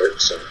don't really work.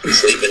 So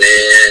sleeping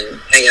in,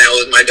 hanging out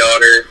with my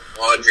daughter,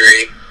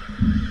 Audrey,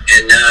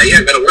 and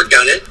I got a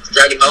workout in,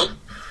 driving home.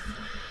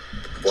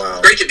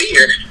 Wow, Great to be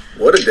here.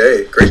 what a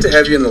day! Great to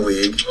have you in the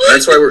league.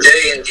 That's why we're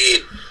Day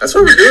indeed.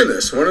 doing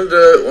this. Wanted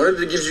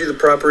to give you the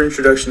proper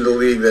introduction to the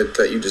league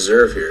that you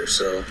deserve here.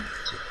 So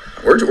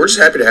we're just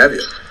happy to have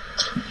you.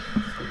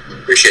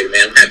 Appreciate it,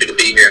 man. I'm happy to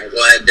be here. I'm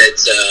glad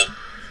that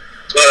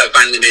I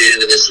finally made it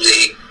into this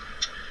league.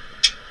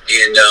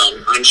 And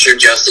I'm sure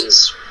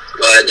Justin's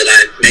glad that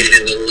I made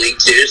it into the league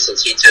too,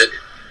 since he took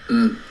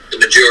the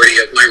majority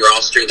of my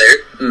roster there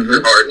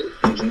for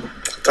Harden.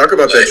 Talk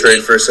about that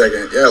trade for a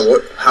second. Yeah,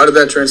 how did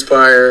that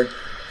transpire?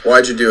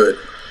 Why'd you do it?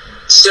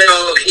 So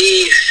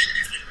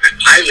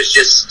I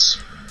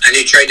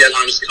knew trade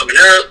deadline was coming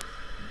up.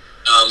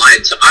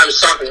 I was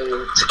talking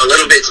a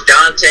little bit to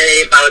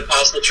Dante about a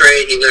possible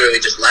trade. He literally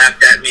just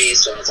laughed at me,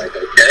 so I was like,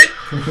 okay,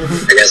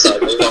 I guess I'll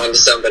move on to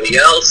somebody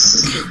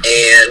else.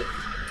 And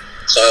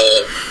so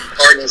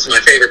Harden's my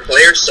favorite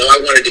player, so I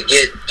wanted to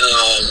get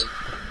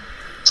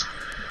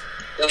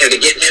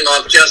him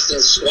off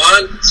Justin's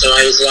squad. So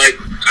I was like,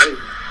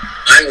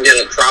 I'm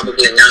gonna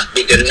probably not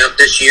be good enough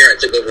this year. I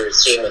took over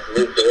his team with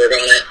Luke Dort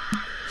on it,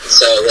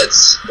 so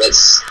let's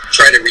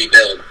try to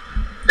rebuild.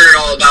 Heard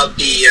all about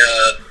the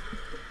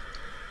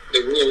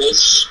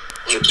rules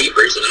on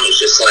keepers, and I was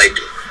just like,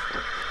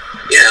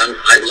 yeah,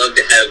 I'd love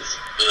to have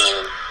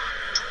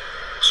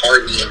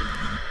Harden,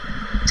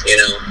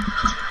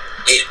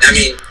 I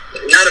mean,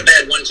 not a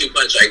bad 1-2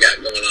 punch I got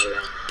going on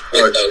now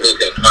with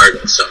Luka and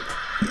Harden, so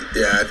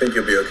Yeah, I think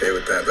you'll be okay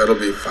with that. That'll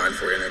be fine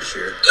for you next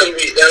year. that'll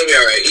be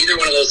all right. Either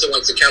one of those that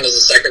wants to count as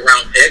a second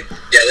round pick,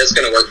 yeah, that's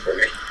going to work for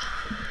me.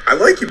 I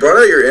like you brought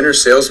out your inner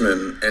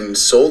salesman and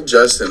sold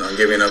Justin on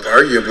giving up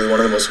arguably one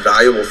of the most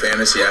valuable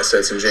fantasy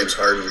assets in James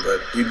Harden,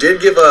 but you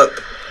did give up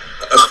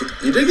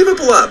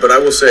a lot, but I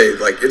will say,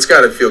 it's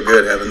got to feel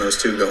good having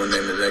those two going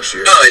into next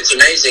year. Oh, it's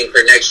amazing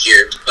for next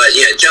year. But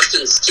yeah,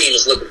 Justin's team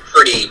is looking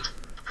pretty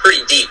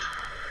deep.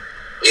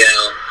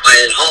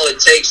 And all it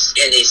takes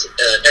in these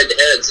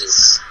head-to-heads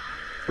is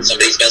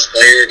somebody's best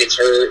player gets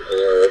hurt,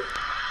 or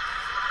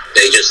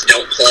they just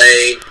don't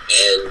play,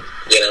 and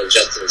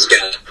Justin's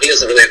he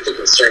doesn't really have to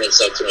concern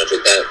himself too much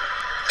with that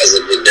because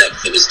of the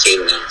depth of his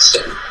team now. So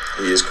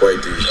He is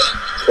quite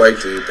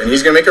deep, and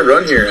he's gonna make a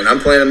run here. And I'm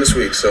playing him this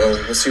week, so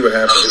we'll see what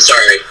happens. I'm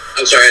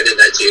sorry I did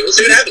that to you. We'll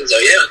see what happens, though.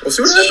 Yeah, We'll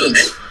see what happens.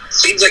 It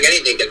seems like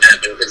anything can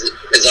happen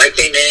because I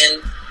came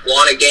in,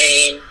 won a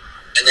game,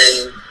 and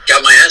then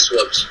got my ass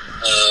whooped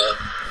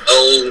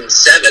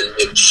 0-7,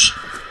 which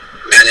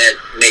kind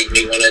of made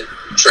me want to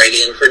trade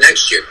in for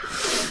next year.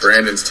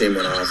 Brandon's team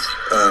went off.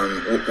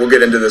 We'll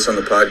get into this on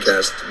the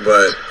podcast,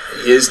 but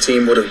his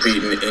team would have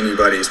beaten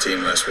anybody's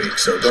team last week,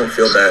 so don't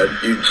feel bad.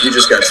 You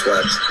just got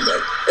swept.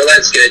 But Well,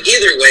 that's good.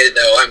 Either way,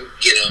 though, I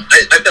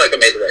feel like I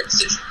made the right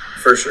decision.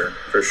 for sure.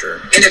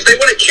 And if they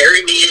want to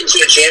carry me into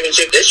a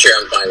championship this year,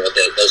 I'm fine with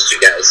it. Those two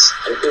guys,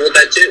 I'm cool with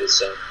that too.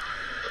 So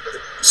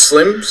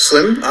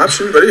Slim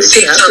option, but it could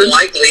seems happen.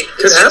 unlikely.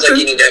 Could It seems happen. like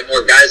you need to have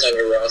more guys on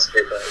your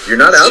roster, but You're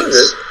not out of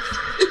it.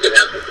 It could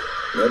happen.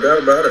 No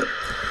doubt about it.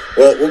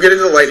 Well, we'll get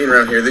into the lightning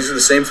round here. These are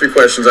the same 3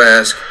 questions I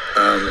ask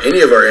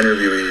any of our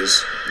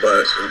interviewees.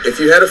 But if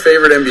you had a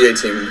favorite NBA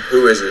team,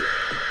 who is it?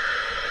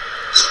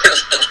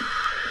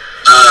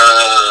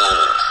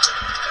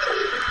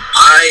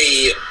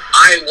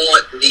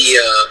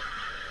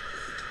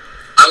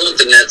 I want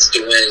the Nets to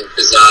win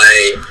because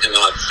I am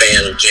a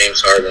fan of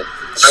James Harden.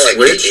 I like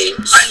Switch?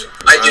 KD.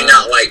 I do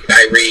not like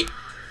Kyrie.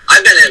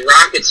 I've been a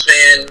Rockets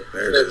fan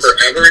for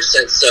forever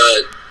since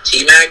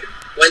T-Mac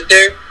went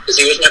there because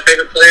he was my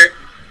favorite player.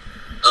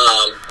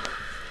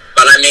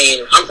 But I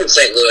mean, I'm from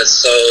St. Louis,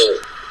 so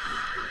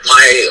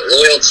my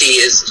loyalty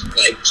is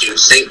like to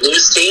St.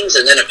 Louis teams,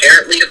 and then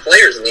apparently to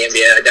players in the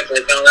NBA. I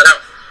definitely found that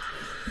out.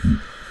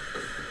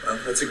 Well,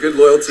 that's a good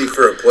loyalty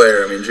for a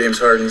player. I mean, James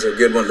Harden's a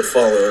good one to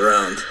follow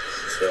around.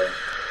 So,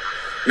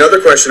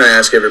 another question I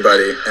ask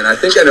everybody, and I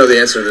think I know the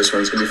answer to this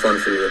one. It's gonna be fun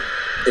for you.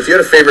 If you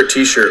had a favorite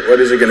T-shirt, what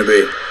is it gonna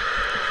be?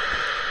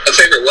 A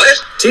favorite what?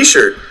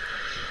 T-shirt.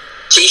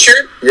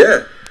 T-shirt?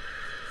 Yeah.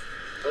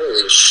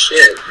 Holy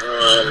shit.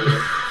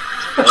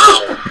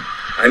 Wow.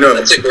 I know.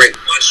 That's a great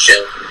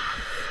question.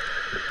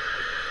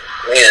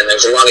 Man,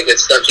 there's a lot of good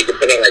stuff you can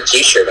put on a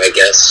T-shirt, I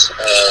guess.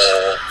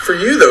 For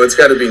you, though, it's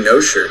got to be no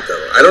shirt,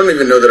 though. I don't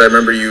even know that I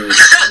remember you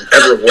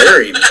ever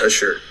wearing a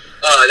shirt.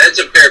 That's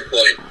a fair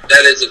point.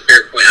 That is a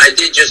fair point. I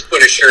did just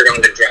put a shirt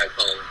on to drive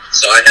home,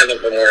 so I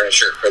haven't been wearing a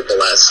shirt for the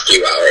last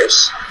few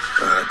hours.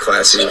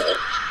 Classy. So,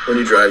 when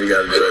you drive, you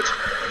got to do it.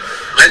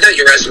 I thought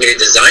you were asking me to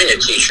design a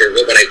T-shirt.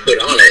 What would I put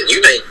on it? You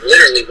meant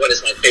literally what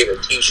is my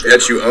favorite T-shirt?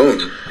 That you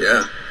own,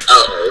 yeah.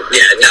 Oh,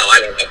 yeah, no, I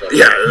don't have one.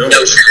 Yeah,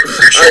 no shirt,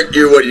 for sure.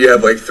 You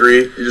have like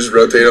 3? You just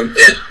rotate them?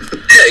 Yeah,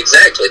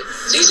 exactly.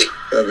 It's easy.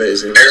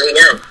 Amazing. Barely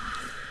wear them.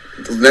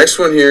 The next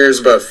one here is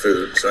about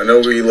food. So I know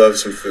we love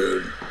some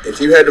food. If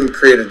you had to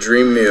create a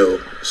dream meal,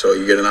 so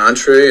you get an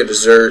entree, a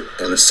dessert,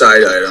 and a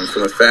side item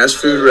from a fast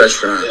food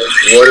restaurant,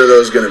 what are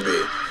those going to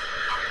be?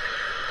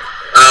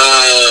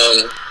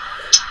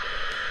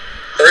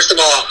 First of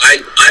all,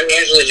 I'm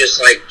usually just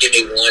like, give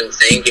me one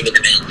thing, give me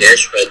the main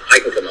dish, but I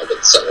can come up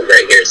with something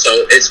great here.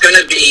 So it's going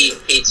to be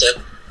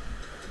pizza.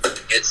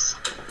 It's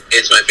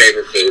my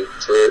favorite food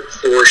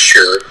for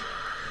sure.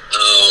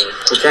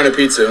 What kind of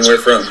pizza and where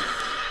from?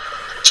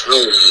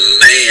 Oh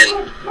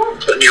man,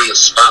 put me on the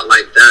spot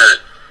like that.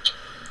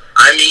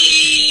 I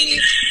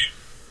mean,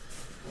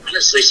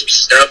 honestly, some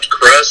stuffed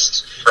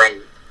crust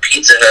from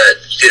Pizza Hut.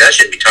 Dude, I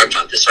shouldn't be talking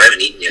about this. I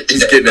haven't eaten yet today.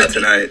 He's getting it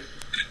tonight.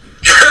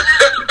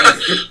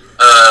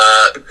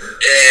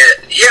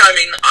 Yeah, I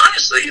mean,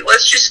 honestly,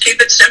 let's just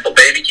keep it simple,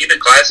 baby. Keep it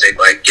classic.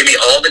 Like, give me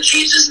all the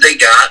cheeses they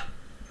got,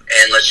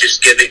 and let's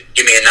just give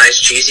me a nice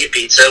cheesy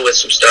pizza with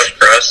some stuffed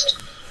crust.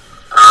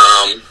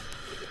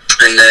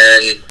 And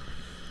then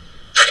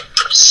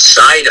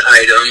side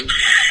item,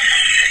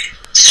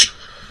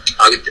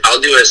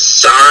 I'll do a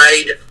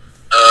side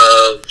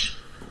of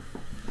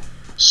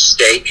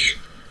steak.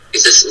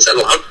 Is that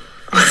allowed?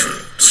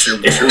 Sure. I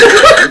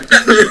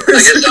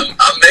guess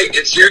I'm making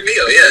it's your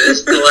meal. Yeah,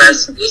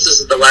 this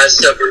is the last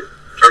supper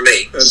for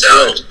me. That's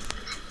so,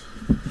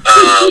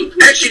 right.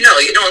 Actually, no.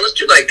 Let's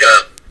do like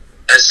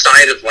a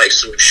side of like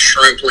some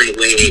shrimp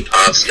linguine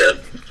pasta.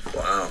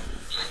 Wow.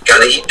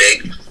 Gotta eat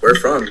big. Where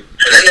from?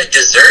 And then the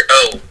dessert. I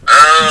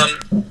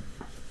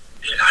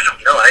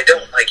don't know. I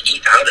don't like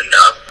eat out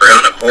enough.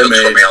 Brianna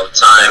cooks for me all the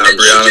time, and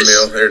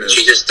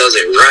she just does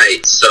it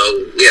right. So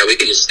yeah, we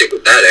can just stick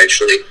with that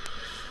actually.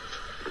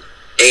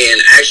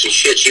 And actually,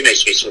 she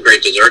makes me some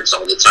great desserts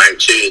all the time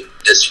too.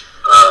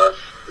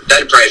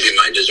 That'd probably be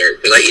my dessert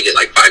because I eat it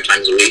like 5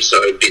 times a week. So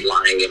I would be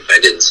lying if I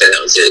didn't say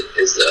that was it.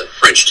 Is the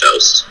French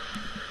toast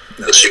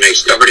that she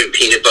makes covered in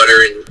peanut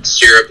butter and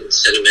syrup and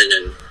cinnamon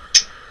and.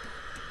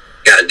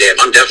 Goddamn,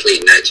 I'm definitely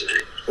eating that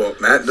tonight. Well,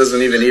 Matt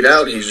doesn't even eat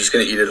out. He's just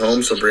going to eat at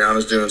home. So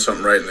Brianna's doing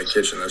something right in the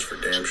kitchen. That's for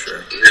damn sure.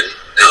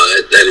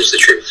 No, that is the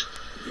truth.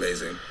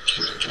 Amazing.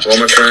 Well,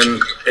 my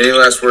friend, any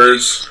last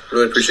words?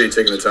 Really appreciate you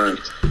taking the time.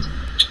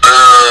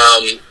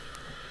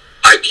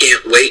 I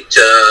can't wait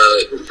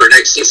for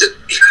next season.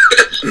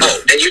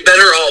 Oh, and you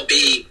better all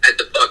be at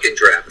the fucking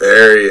draft.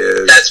 There he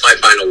is. That's my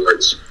final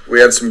words.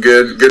 We had some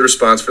good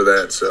response for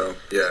that. So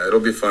yeah, it'll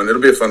be fun. It'll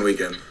be a fun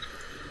weekend.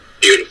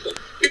 Beautiful.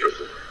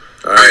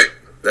 All right.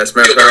 That's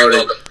Matt Powers.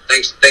 Welcome.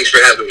 Thanks for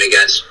having me,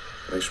 guys.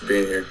 Thanks for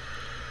being here.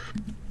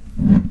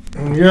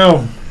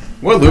 Yo.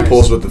 What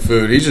loopholes with the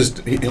food?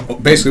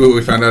 Basically what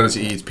we found out is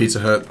he eats Pizza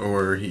Hut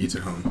or he eats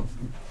at home,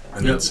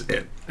 and that's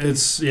it. I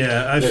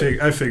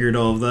figured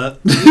all of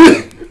that.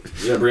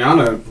 Yeah,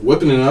 Brianna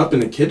whipping it up in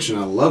the kitchen.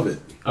 I love it.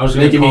 I was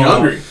making me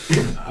hungry.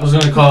 I was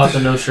gonna call out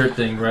the no shirt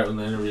thing right when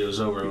the interview was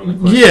over.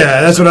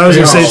 Yeah, that's what I was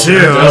gonna say too.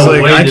 I was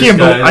like, I can't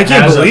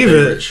believe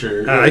it.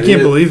 I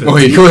can't believe it. Well,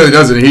 he clearly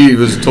doesn't. He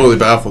was totally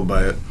baffled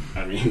by it.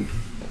 I mean,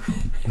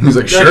 he was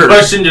like, that "Shirt."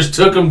 question just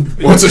took him.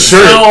 What's a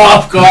shirt? So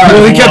off guard.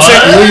 Well, he kept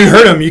saying, when you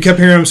heard him, you kept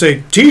hearing him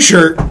say,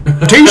 T-shirt.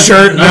 And he was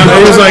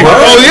like,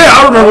 oh yeah,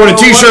 I remember what a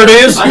T-shirt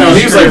is. I know.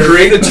 He was like,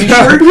 create a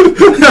T-shirt.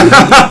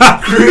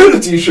 Create a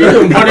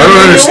T-shirt. I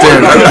don't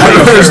understand.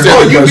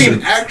 Oh, you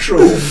mean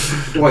actual?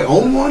 Do I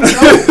own one? No.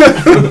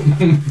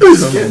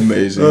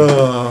 Amazing.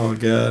 Oh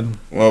god.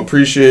 Well,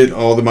 appreciate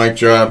all the mic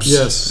drops.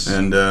 Yes.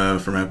 And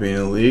for Matt being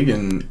in the league.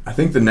 And I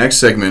think the next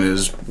segment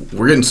is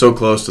we're getting so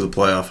close to the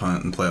playoff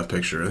hunt and playoff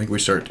picture. I think we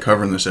start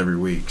covering this every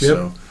week. Yep.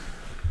 So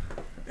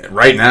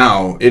right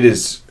now it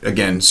is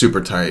again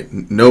super tight.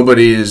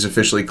 Nobody is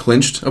officially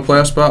clinched a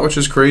playoff spot, which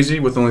is crazy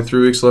with only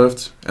 3 weeks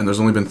left. And there's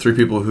only been 3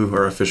 people who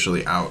are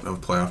officially out of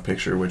playoff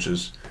picture, which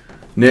is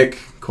Nick,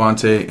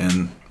 Quante,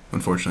 and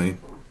unfortunately,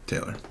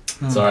 Taylor.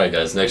 It's all right,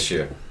 guys. Next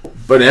year.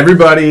 But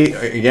everybody,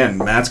 again,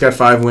 Matt's got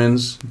 5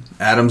 wins.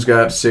 Adam's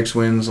got 6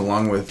 wins,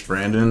 along with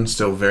Brandon,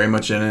 still very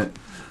much in it.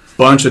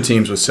 Bunch of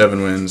teams with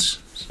 7 wins.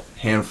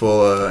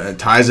 Handful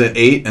ties at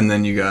 8, and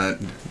then you got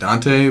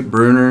Dante,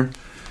 Bruner,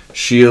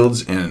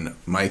 Shields, and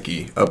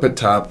Mikey up at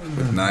top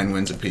with 9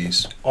 wins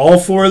apiece. All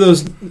four of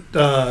those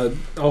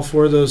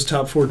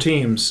top 4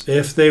 teams,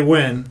 if they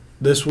win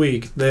this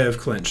week, they have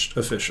clinched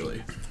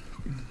officially.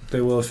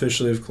 They will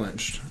officially have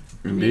clinched.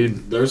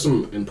 Indeed. There's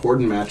some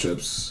important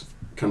matchups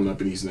coming up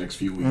in these next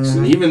few weeks,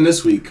 and even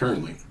this week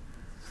currently.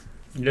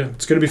 Yeah,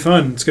 it's going to be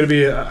fun. It's going to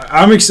be.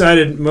 I'm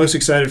excited, most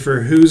excited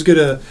for who's going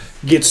to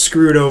get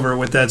screwed over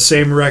with that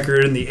same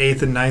record in the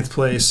 8th and 9th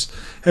place.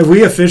 Have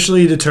we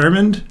officially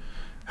determined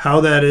how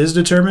that is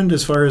determined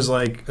as far as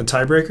like a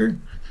tiebreaker?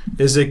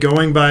 Is it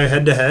going by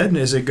head-to-head?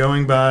 Is it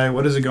going by,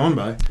 what is it going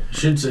by?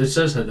 It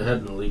says head-to-head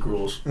in the league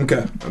rules.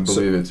 Okay. I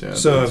believe it's, yeah.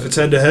 So if it's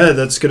head-to-head,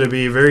 that's going to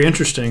be very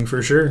interesting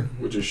for sure.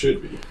 Which it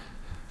should be.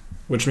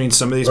 Which means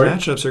some of these Right.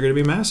 matchups are going to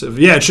be massive.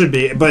 Yeah, it should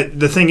be. But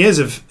the thing is,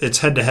 if it's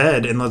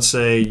head-to-head, and let's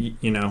say,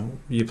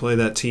 you play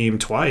that team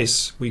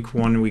twice, week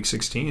 1 and week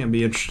 16, it'd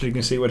be interesting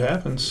to see what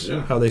happens,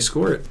 how they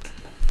score it.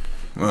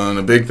 Well, and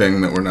a big thing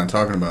that we're not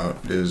talking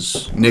about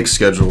is Nick's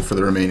schedule for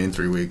the remaining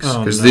 3 weeks. Oh,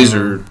 Because no. these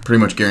are pretty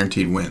much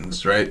guaranteed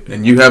wins, right?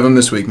 And you have them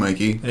this week,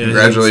 Mikey. Yeah,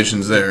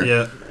 Congratulations there.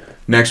 Yeah.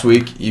 Next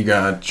week, you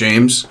got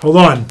James. Hold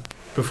on.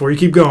 Before you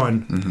keep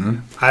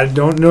going, I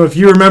don't know if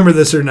you remember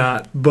this or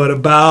not, but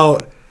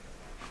about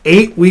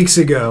 8 weeks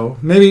ago,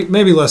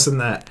 maybe less than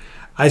that,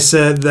 I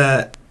said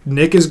that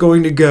Nick is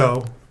going to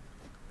go.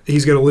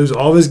 He's going to lose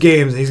all of his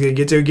games, and he's going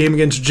to get to a game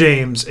against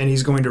James, and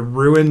he's going to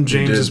ruin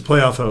James's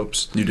playoff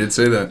hopes. You did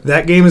say that.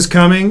 That game is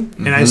coming,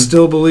 and I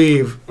still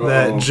believe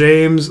that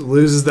James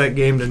loses that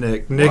game to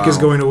Nick. Nick is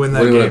going to win that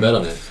What do you game.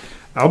 want to bet on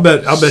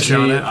it? I'll bet you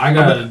on it. I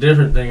got a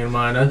different thing in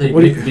mind. I think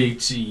What do Nick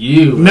beats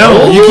you.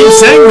 No, you keep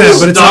saying that,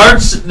 but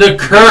starts the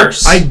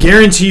curse. I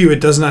guarantee you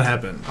it does not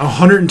happen.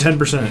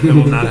 110% it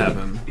will not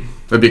happen.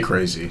 That'd be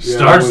crazy.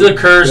 Starts the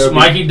curse.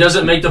 Mikey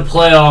doesn't make the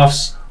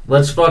playoffs.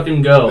 Let's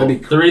fucking go.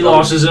 3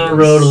 losses in a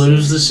row to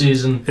lose the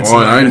season.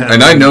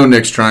 And I know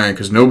Nick's trying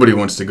because nobody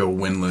wants to go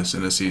winless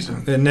in a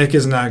season. And Nick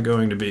is not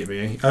going to beat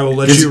me. I will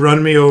let you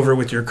run me over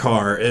with your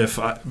car if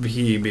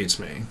he beats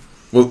me.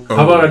 Well,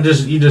 How about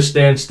you just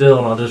stand still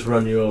and I'll just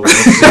run you over?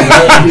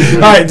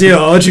 All right, deal.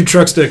 I'll let you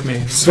truck stick me.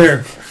 It's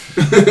fair.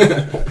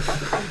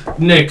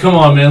 Nick, come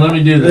on, man. Let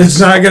me do this. It's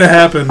not going to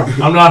happen.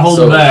 I'm not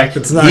holding back.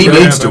 It's not. He gonna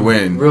needs happen. to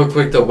win. Real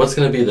quick though, what's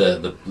going to be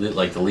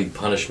the league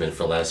punishment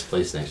for last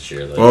place next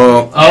year?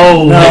 Well,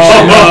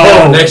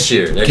 next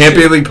year. Can't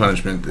be a league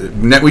punishment.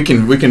 We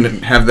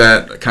can have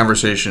that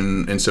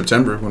conversation in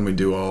September when we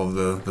do all of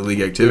the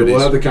league activities.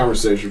 We'll have the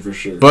conversation for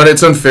sure. But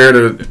it's unfair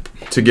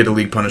to get a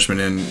league punishment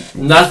in.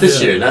 Not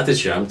this year. Not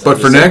this year. But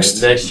for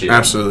next year,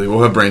 absolutely,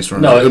 we'll have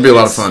brainstorming. No, It'll be a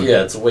lot of fun.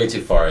 Yeah, it's way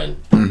too far in.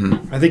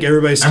 I think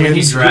everybody I mean,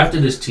 he stands.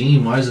 drafted his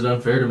team. Why is it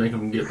unfair to make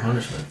him get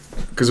punishment?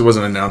 Because it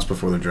wasn't announced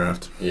before the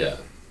draft. Yeah.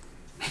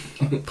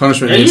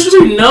 Punishment It needs used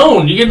to be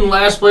known. You get in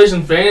last place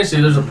in fantasy,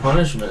 there's a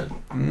punishment.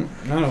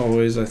 Not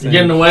always, I think. You're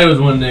getting away with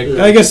one, Nick.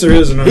 I guess there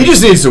is. He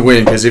just needs to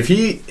win because if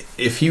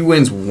he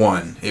wins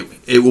one,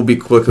 it will be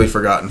quickly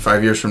forgotten.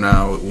 5 years from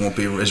now, it won't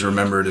be as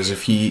remembered as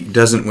if he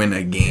doesn't win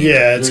a game.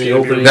 Yeah, it's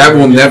going to be. That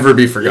will never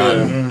be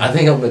forgotten. I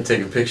think I'm going to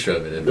take a picture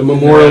of it. The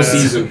Memorial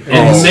season.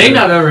 It may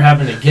not ever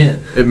happen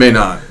again. It may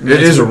not.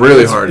 It is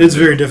really hard. It's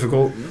very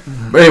difficult.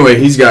 But anyway,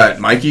 he's got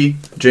Mikey,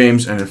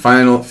 James, and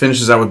then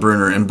finishes out with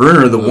Bruner. And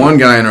Bruner, the one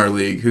guy in our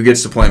league who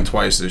gets to play him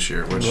twice this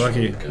year. Which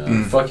Lucky.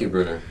 Fuck you,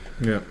 Bruner.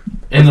 Yeah.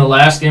 In the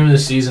last game of the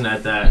season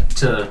at that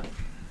to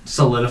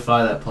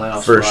solidify that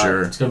playoff For spot,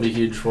 sure. It's going to be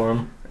huge for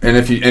him. And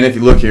if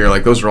you look here,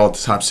 like those are all the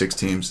top 6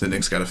 teams that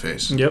Nick's got to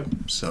face. Yep.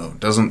 So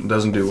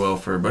doesn't do well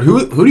for. But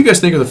who do you guys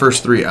think are the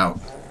first 3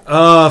 out?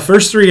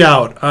 First 3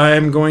 out.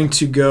 I'm going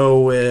to go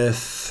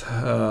with.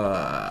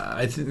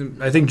 I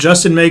think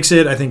Justin makes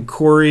it. I think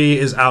Corey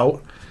is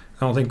out.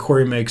 I don't think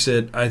Corey makes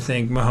it. I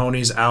think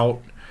Mahoney's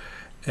out.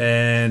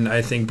 And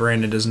I think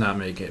Brandon does not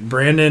make it.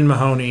 Brandon,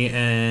 Mahoney,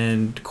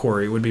 and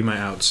Corey would be my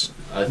outs.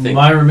 I think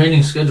my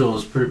remaining schedule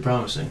is pretty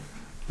promising.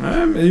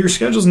 Your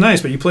schedule's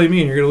nice, but you play me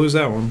and you're going to lose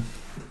that one.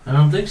 I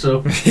don't think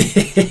so.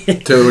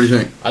 Taylor, what do you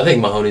think? I think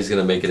Mahoney's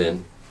going to make it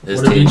in.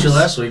 What did beat you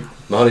last week?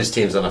 Mahoney's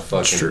team's on a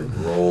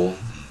fucking roll.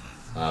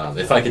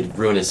 If I could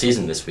ruin his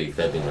season this week,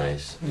 that'd be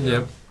nice.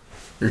 Yep.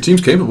 Your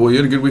team's capable. You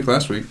had a good week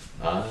last week.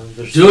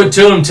 Do it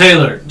to him,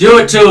 Taylor. Do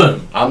it to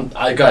him.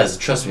 Guys,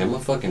 trust me, I'm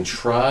gonna fucking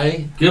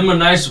try. Give him a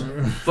nice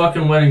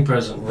fucking wedding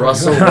present.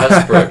 Russell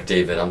Westbrook,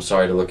 David. I'm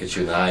sorry to look at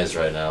you in the eyes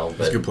right now, but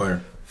He's a good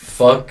player.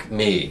 Fuck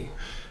me.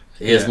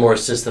 He has more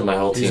assists than my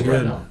whole team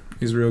right now.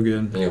 He's real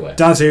good. Anyway,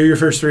 Dante, are your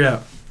first 3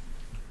 out?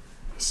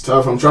 It's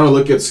tough. I'm trying to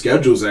look at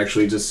schedules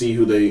actually to see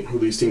who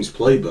these teams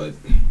play, but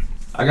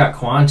I got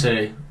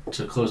Quante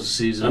to close the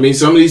season. I mean,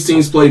 some of these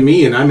teams play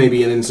me, and I may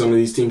be in some of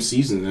these teams'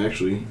 season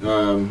actually.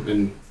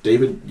 And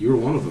David, you're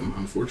one of them,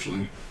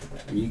 unfortunately.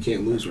 And you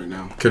can't lose right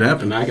now. Could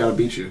happen. And I gotta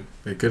beat you.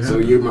 It could So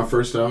happen. you're my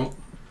first out.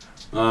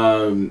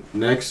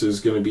 Next is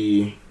gonna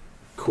be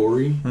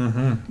Corey,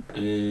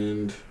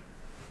 and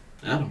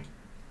Adam.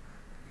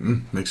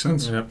 Makes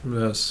sense. Yep.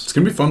 It's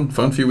gonna be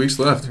fun few weeks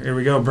left. Here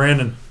we go,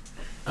 Brandon.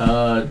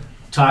 Ty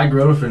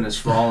Grofin has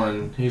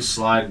fallen. He's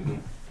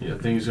sliding. I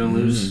think he's gonna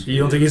lose. You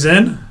don't think he's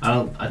in?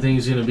 I think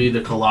he's gonna be the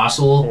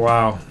colossal.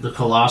 Wow. The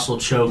colossal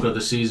choke of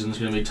the season is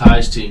gonna be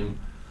Ty's team,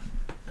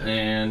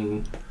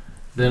 and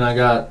then I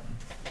got.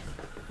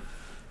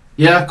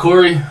 Yeah,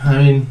 Corey. I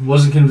mean,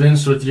 wasn't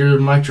convinced with your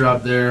mic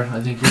drop there. I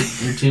think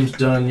your team's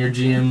done. Your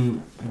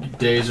GM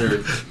days are.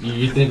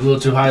 You think a little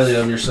too highly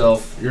of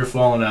yourself. You're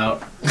falling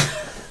out,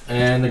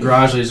 and the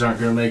Garageleys aren't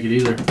gonna make it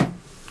either.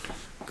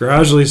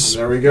 Garageleys.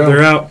 There we go.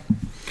 They're out.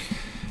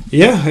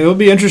 Yeah, it'll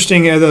be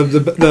interesting.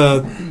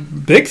 The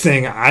big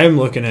thing I'm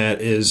looking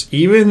at is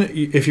even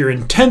if you're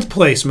in 10th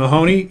place,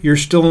 Mahoney, you're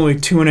still only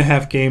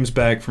 2.5 games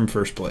back from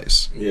first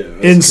place. Yeah,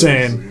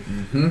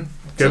 insane.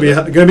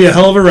 Gonna be a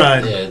hell of a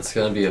ride. Yeah, it's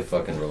gonna be a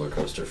fucking roller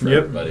coaster for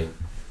everybody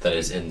that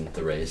is in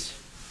the race.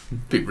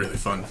 Be really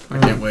fun. I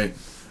can't wait.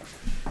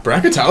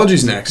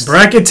 Bracketology's next.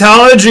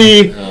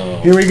 Bracketology.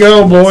 Oh, here we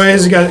go,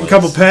 boys. You got a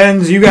couple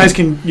pens. You guys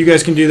can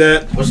do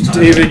that. What's time?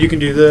 David, you can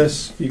do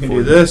this. You can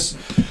do this.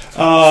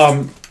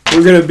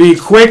 We're gonna be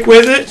quick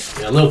with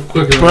it. Yeah, a little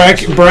quicker.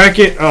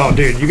 Bracket. Oh,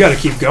 dude, you got to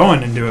keep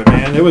going and do it,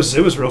 man. It was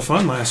real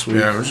fun last week.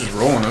 Yeah, we're just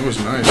rolling. That was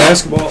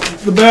nice.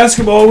 The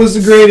basketball was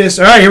the greatest.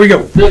 All right, here we go.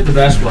 I feel like the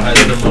basketball has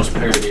the most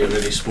parity of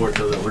any sport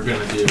though that we're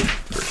gonna do.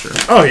 For sure.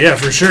 Oh yeah,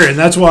 for sure, and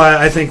that's why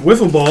I think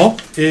wiffle ball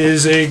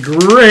is a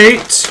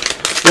great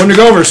one to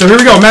go over. So here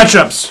we go,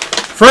 matchups.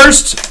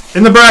 First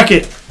in the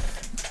bracket,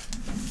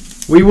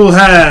 we will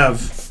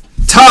have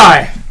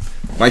Ty.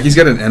 Mikey's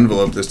got an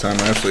envelope this time.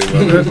 I absolutely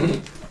love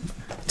it.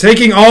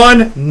 Taking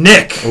on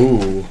Nick.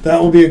 Ooh. That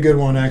will be a good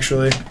one,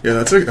 actually.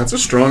 Yeah, that's a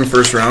strong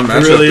first round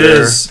matchup. It really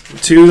there. is.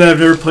 Two that have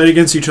never played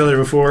against each other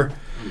before.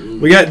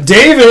 We got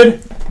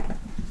David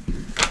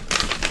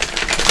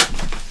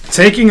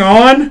taking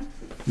on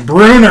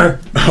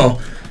Bruner.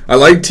 Oh, I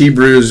like T.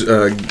 Brew's.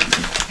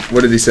 What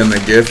did he send the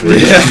gift?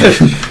 Yeah.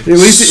 At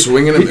least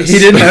swinging him. he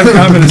didn't have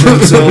confidence in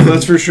himself,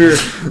 that's for sure.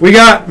 We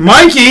got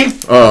Mikey.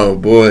 Oh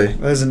boy,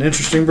 that's an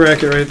interesting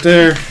bracket right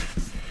there.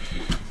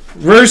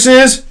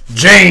 Versus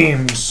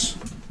James.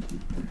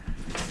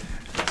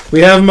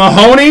 We have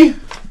Mahoney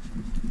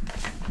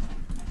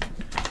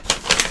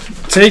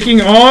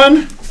taking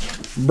on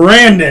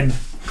Brandon.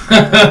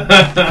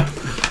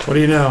 What do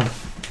you know?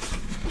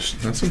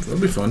 that'll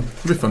be fun.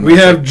 That'll be fun. We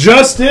have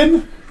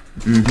Justin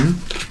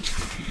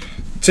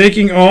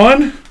taking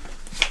on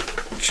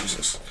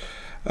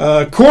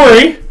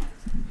Corey.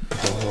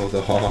 Oh,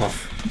 the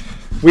Hoff.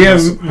 We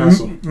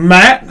have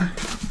Matt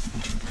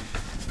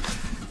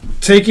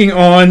taking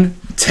on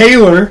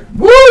Taylor.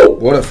 Woo!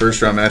 What a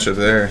first round matchup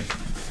there.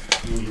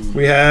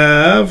 We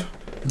have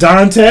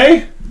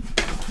Dante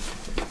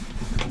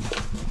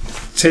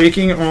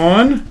taking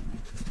on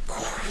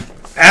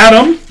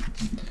Adam.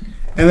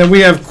 And then we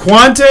have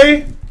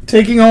Quante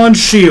taking on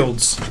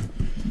Shields.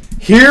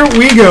 Here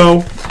we go.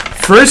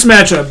 First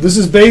matchup. This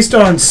is based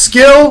on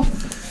skill.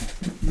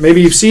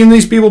 Maybe you've seen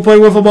these people play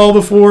wiffle ball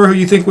before. Who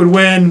you think would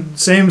win?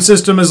 Same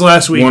system as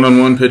last week.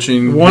 One-on-one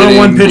pitching.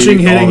 One-on-one pitching,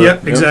 hitting.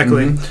 Yep,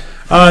 exactly.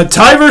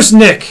 Ty versus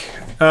Nick.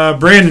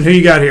 Brandon, who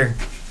you got here?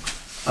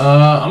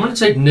 I'm going to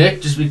take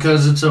Nick just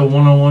because it's a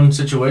one-on-one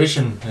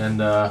situation,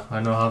 and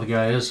I know how the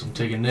guy is. I'm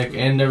taking Nick,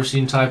 and never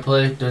seen Ty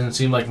play. Doesn't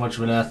seem like much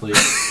of an athlete.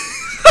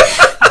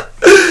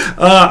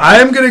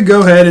 I'm going to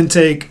go ahead and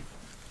take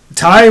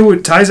Ty.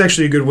 Ty's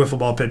actually a good wiffle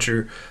ball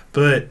pitcher,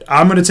 but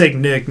I'm going to take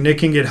Nick. Nick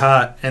can get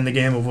hot in the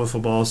game of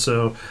wiffle ball,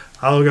 so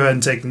I'll go ahead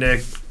and take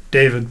Nick.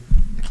 David.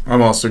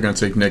 I'm also going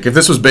to take Nick. If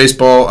this was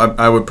baseball,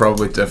 I would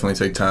probably definitely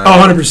take Ty.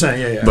 Oh,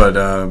 100%, yeah.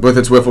 But with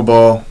its wiffle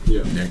ball,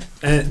 Nick.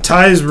 And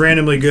Ty is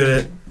randomly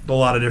good at a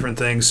lot of different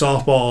things.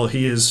 Softball,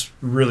 he is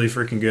really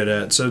freaking good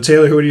at. So,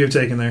 Taylor, who do you have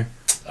taken there?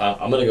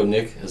 I'm going to go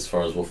Nick as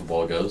far as wiffle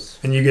ball goes.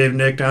 And you gave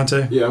Nick,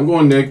 Dante? Yeah, I'm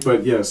going Nick,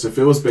 but yes, if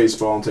it was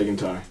baseball, I'm taking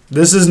Ty.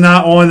 This is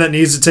not one that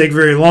needs to take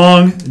very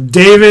long.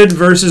 David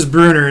versus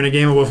Bruner in a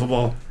game of wiffle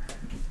ball.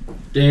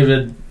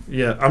 David.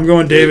 Yeah, I'm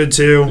going David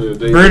too. Yeah,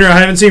 David. Bruner, I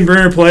haven't seen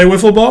Bruner play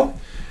wiffle ball.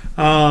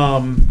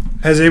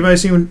 Has anybody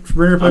seen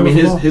Bruner play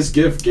wiffle ball? His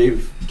gift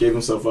gave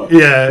himself up.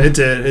 Yeah, it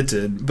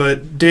did.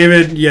 But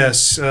David,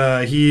 yes,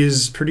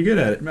 he's pretty good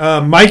at it.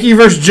 Mikey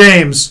versus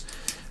James.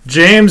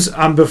 James,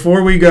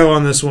 before we go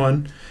on this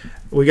one,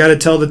 we got to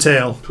tell the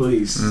tale.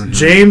 Please. Mm-hmm.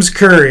 James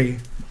Curry,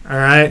 all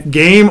right,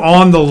 game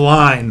on the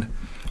line,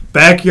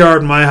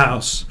 backyard, my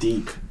house.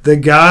 Deep. The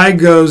guy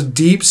goes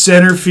deep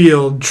center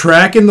field,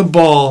 tracking the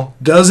ball,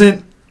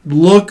 doesn't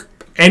look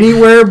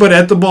anywhere but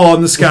at the ball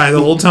in the sky the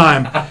whole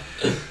time.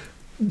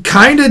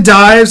 Kind of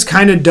dives,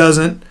 kind of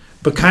doesn't,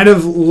 but kind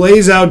of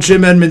lays out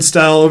Jim Edmonds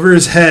style over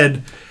his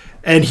head,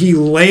 and he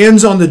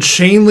lands on the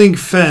chain link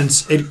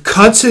fence. It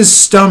cuts his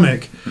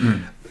stomach,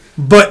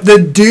 but the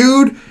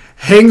dude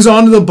hangs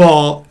onto the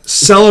ball,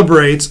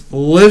 celebrates,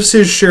 lifts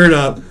his shirt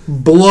up,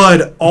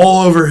 blood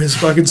all over his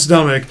fucking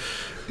stomach.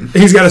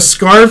 He's got a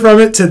scar from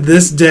it to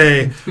this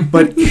day,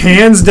 but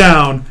hands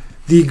down,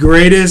 the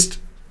greatest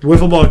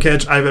wiffle ball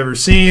catch I've ever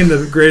seen,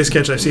 the greatest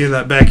catch I've seen in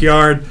that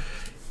backyard.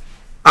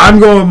 I'm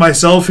going with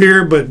myself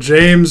here, but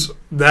James,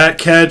 that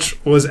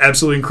catch was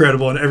absolutely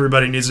incredible, and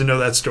everybody needs to know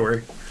that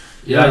story.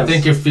 Yeah, Yes. I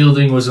think if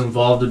fielding was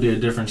involved, it'd be a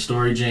different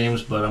story,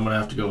 James, but I'm going to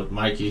have to go with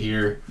Mikey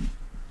here.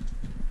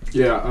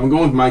 Yeah, I'm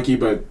going with Mikey,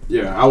 but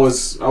yeah, I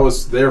was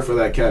there for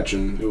that catch,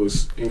 and it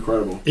was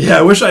incredible. Yeah,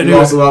 I wish I He knew.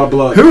 lost a lot of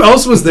blood. Who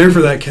else was there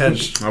for that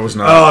catch? I was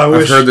not. Oh, I I've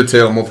wish- heard the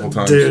tale multiple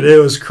times. Dude, it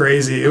was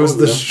crazy. It was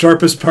the yeah.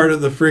 sharpest part of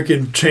the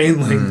freaking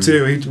chain link,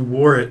 too. He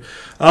wore it.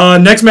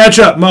 Next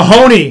matchup,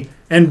 Mahoney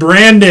and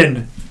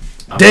Brandon.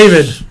 I'm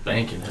David.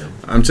 Spanking him.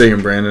 I'm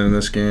taking Brandon in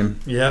this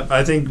game. Yep,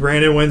 I think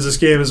Brandon wins this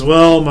game as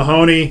well.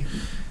 Mahoney,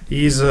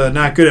 he's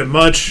not good at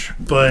much,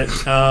 but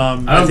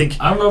I don't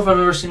I don't know if I've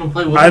ever seen him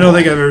play with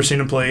think I've ever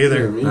seen him play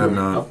either. Me I have either.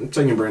 not. I'm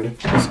taking Brandon.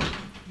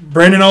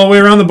 Brandon all the way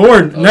around the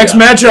board. Oh, Next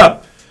yeah.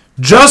 matchup,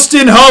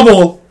 Justin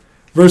Hubble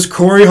versus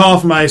Corey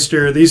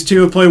Hoffmeister. These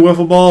two have played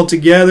wiffle ball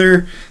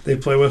together. They've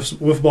played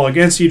wiffle ball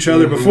against each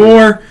other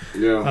before.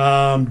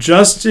 Yeah.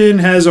 Justin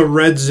has a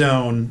red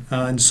zone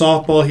in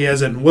softball. He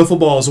has it in wiffle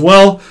ball as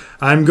well.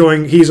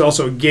 He's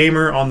also a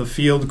gamer on the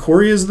field.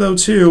 Corey is, though,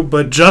 too.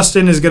 But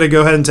Justin is going to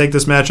go ahead and take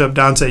this matchup.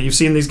 Dante, you've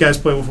seen these guys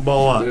play wiffle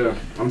ball a lot. Yeah,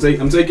 I'm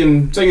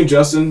taking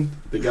Justin.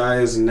 The guy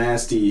is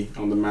nasty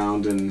on the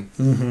mound,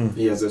 and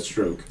he has that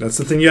stroke. That's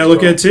the thing you got to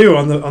look at, too,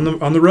 on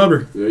the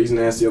rubber. Yeah, he's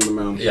nasty on the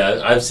mound.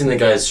 Yeah, I've seen the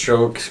guys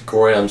stroke.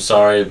 Corey, I'm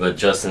sorry, but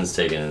Justin's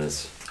taking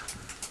this.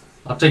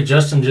 I'll take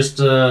Justin just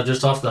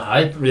off the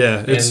hype. Yeah,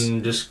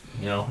 And just,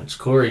 it's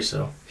Corey,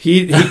 so.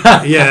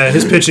 Yeah,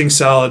 his pitching's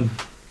solid.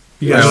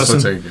 You I guys also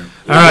listen. take him.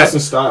 All right. Justin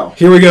style.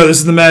 Here we go. This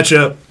is the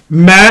matchup.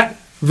 Matt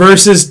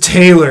versus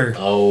Taylor.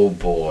 Oh,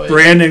 boy.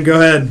 Brandon, go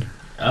ahead.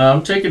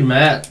 I'm taking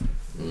Matt.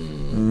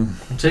 I'm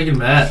taking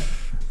Matt.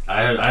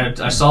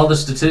 I saw the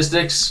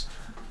statistics.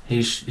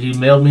 He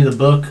mailed me the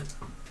book,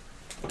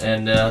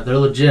 and they're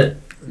legit.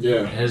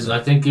 Yeah, I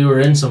think you were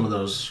in some of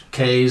those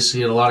Ks. He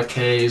had a lot of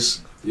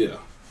Ks. yeah.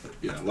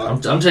 A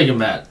lot. I'm taking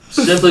Matt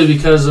simply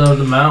because of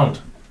the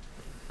mound.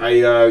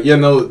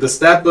 The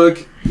stat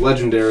book,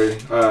 legendary.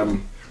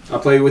 I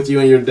played with you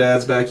in your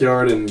dad's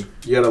backyard, and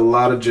you had a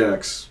lot of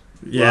jacks.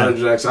 A lot of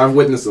jacks. I've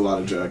witnessed a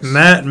lot of jacks.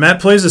 Matt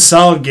plays a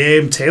solid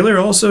game. Taylor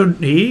also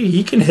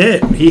he can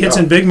hit. He hits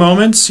in big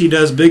moments. He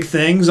does big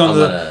things on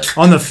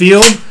the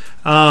field.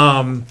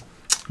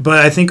 But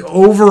I think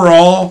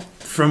overall,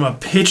 from a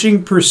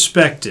pitching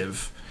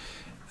perspective,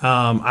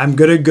 I'm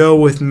gonna go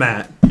with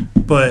Matt.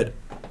 But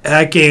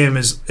that game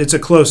it's a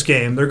close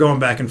game. They're going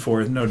back and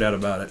forth, no doubt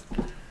about it.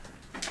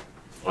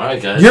 All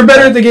right, guys. You're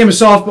better at the game of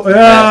softball.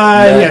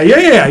 Matt.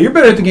 Yeah. You're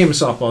better at the game of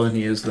softball than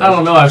he is, though. I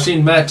don't know. I've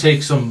seen Matt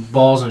take some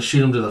balls and shoot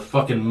them to the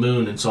fucking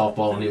moon in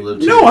softball when he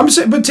lived here. No, I'm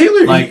saying, but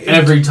Taylor.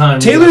 Every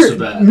time he lifts the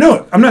bat.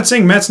 No, I'm not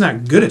saying Matt's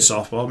not good at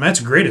softball. Matt's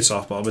great at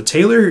softball, but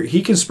Taylor,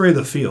 he can spray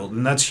the field,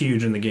 and that's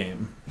huge in the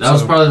game. That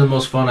was probably the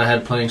most fun I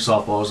had playing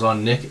softball. I was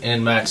on Nick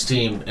and Matt's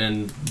team,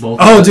 and both.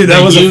 Oh, dude, that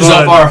they was use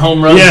fun. up our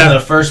home runs Yeah. in the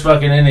first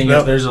fucking inning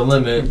if there's a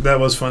limit. That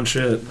was fun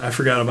shit. I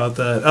forgot about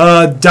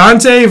that.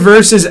 Dante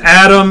versus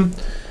Adam.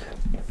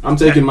 I'm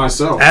taking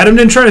myself. Adam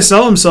didn't try to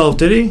sell himself,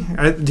 did he?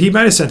 He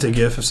might have sent a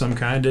GIF of some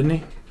kind, didn't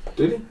he?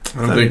 Did he?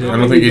 I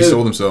don't think he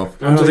sold himself.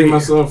 I'm taking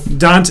myself.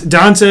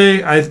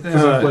 Dante, I've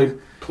played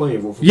plenty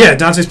of wiffle ball. yeah,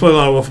 Dante's played a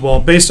lot of wiffle ball.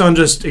 Based on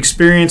just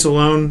experience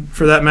alone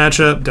for that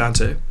matchup,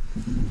 Dante.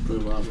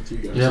 Played a lot with you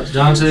guys. Yep,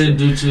 Dante,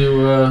 due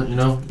to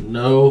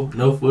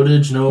no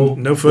footage,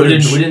 No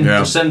footage. We didn't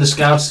Yeah. send the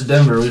scouts to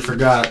Denver. We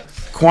forgot.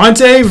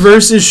 Quante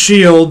versus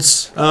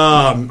Shields.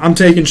 I'm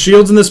taking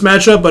Shields in this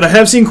matchup, but I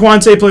have seen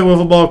Quante play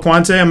wiffle ball.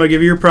 Quante, I'm going to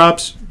give you your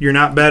props. You're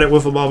not bad at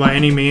wiffle ball by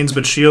any means,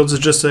 but Shields is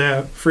just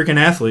a freaking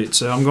athlete,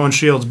 so I'm going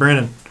Shields.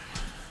 Brandon.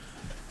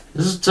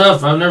 This is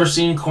tough. I've never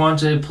seen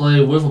Quante play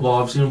wiffle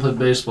ball. I've seen him play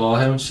baseball.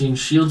 I haven't seen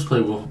Shields play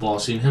wiffle ball.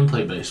 I've seen him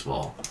play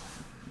baseball.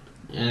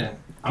 Yeah,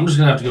 I'm just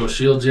gonna have to go with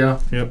Shields. Yeah.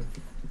 Yep.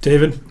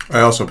 David.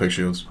 I also pick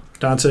Shields.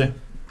 Dante.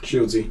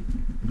 Shieldsy.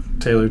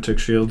 Taylor took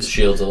Shields.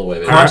 Shields all the way,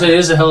 baby. Quante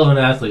is a hell of an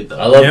athlete, though.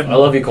 I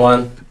love you,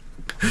 Quan.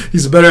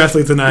 He's a better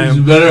athlete than I He's a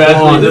am. better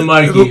athlete than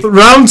Mikey.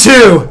 Round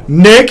 2.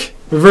 Nick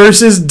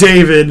versus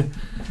David.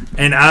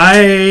 And I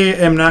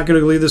am not going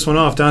to leave this one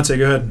off. Dante,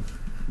 go ahead.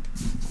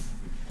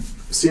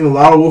 Seen a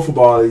lot of wiffle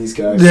ball out of these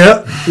guys.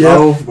 Yep. A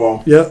lot of wiffle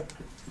ball. Yep.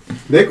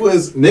 Nick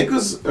was,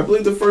 I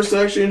believe, the first to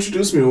actually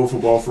introduce me to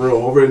wiffle ball for real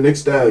over at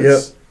Nick's dad's.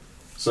 Yep.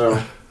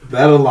 So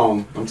that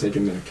alone, I'm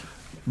taking Nick.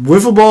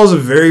 Wiffle ball is a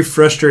very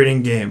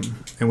frustrating game.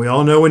 And we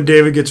all know when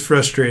David gets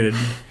frustrated,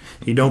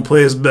 he don't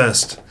play his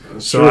best.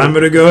 That's So true. I'm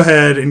going to go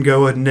ahead and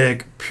go with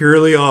Nick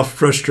purely off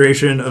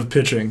frustration of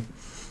pitching.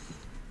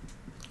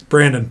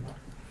 Brandon.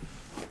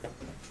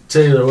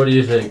 Taylor, what do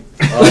you think?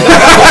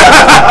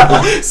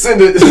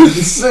 Send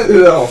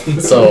it off.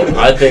 So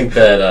I think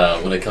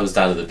that when it comes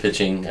down to the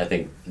pitching, I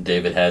think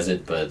David has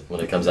it. But when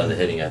it comes down to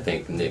hitting, I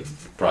think Nick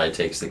probably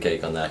takes the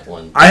cake on that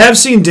one. I have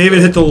seen David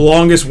hit the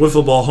longest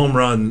wiffle ball home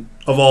run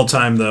of all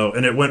time, though,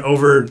 and it went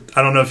over.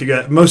 I don't know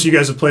if most of you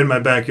guys have played in my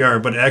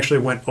backyard, but it actually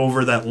went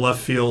over that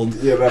left field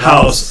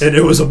house, and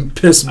it was a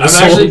piss missile.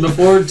 I'm actually,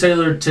 before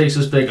Taylor takes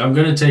his pick, I'm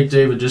going to take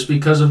David just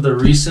because of the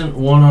recent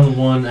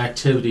one-on-one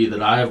activity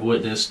that I have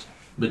witnessed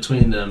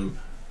between them.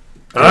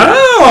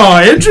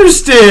 Oh,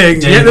 interesting.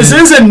 David, yeah, this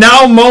is a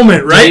now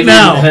moment right David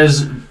now.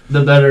 has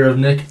the better of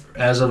Nick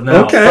as of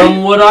now, Okay.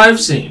 from what I've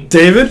seen.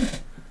 David?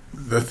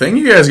 The thing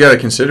you guys got to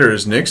consider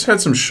is Nick's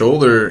had some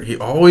shoulder. He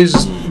always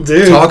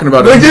Dude. talking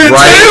about Look his at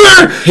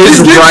right, Taylor! his He's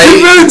getting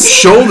right convinced.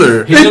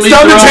 shoulder. He's gonna It's be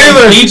down to throwing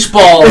Taylor. beach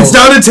balls. It's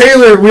down to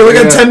Taylor. We only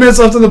got Yeah. 10 minutes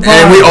left in the pod.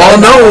 And we all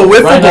know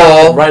with the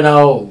ball. Right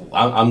now,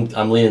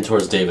 I'm leaning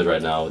towards David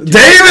right now.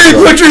 David,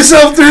 put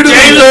yourself through to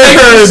David the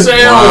takes third. the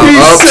sale. Wow. He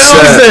Upset.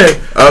 sells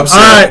it. Upset.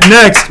 All right,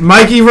 next,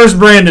 Mikey versus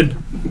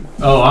Brandon.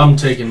 Oh, I'm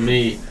taking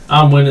me.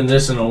 I'm winning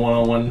this in a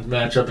one-on-one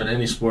matchup in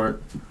any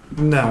sport.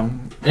 No.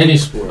 Any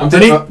sport.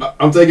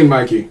 I'm taking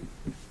Mikey.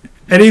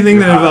 Anything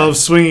that involves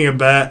swinging a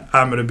bat,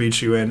 I'm going to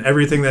beat you in.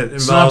 Everything that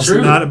It's not involves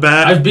true. not a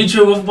bat. I've beat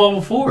you with a ball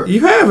before. You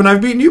have, and I've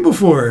beaten you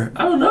before.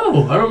 I don't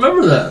know. I don't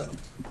remember that.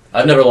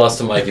 I've never lost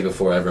to Mikey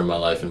before ever in my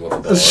life in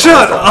football.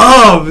 Shut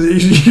up.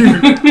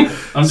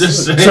 I'm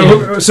just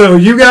saying. So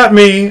you got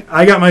me.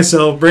 I got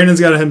myself.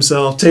 Brandon's got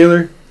himself.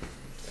 Taylor?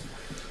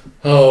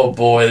 Oh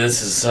boy,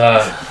 this is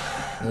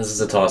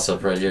a toss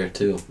up right here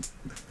too.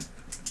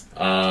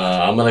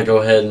 I'm gonna go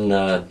ahead and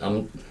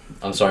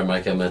I'm sorry,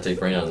 Mike. I'm gonna take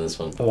Brandon on this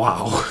one.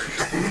 Wow.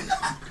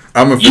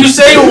 You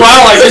say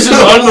wow like this is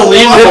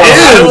unbelievable.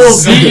 I will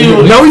beat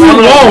you. No, you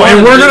won't.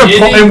 And we're we're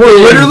anything.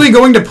 literally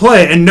going to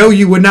play. And no,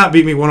 you would not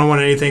beat me one-on-one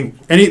in anything.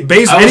 I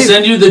will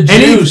send you the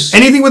juice.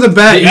 Anything with a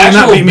bat, The you would not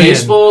actual beat me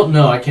baseball?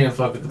 No, I can't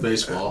fuck with the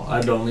baseball. I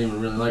don't even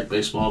really like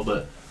baseball,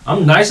 but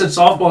I'm nice at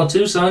softball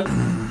too, son.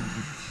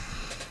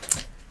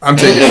 I'm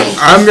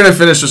gonna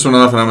finish this one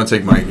off, and I'm gonna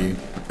take Mikey.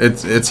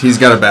 He's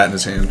got a bat in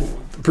his hand.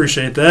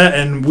 Appreciate that.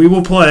 And we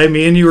will play.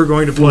 Me and you are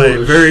going to play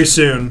very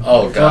soon.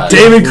 Oh god.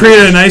 David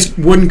created a nice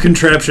wooden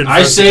contraption for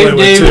I us to play saved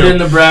with, David too. in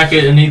the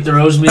bracket, and he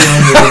throws me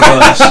under the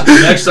bus.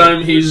 Next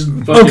time he's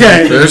fucking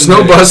Okay. There's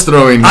no bus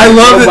throwing. I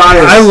love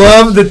bias. I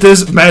love that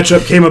this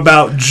matchup came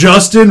about.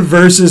 Justin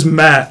versus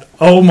Matt.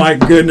 Oh my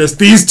goodness,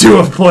 these two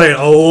have played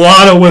a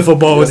lot of wiffle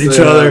ball with each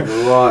other. A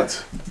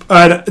lot.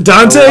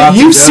 Dante, A lot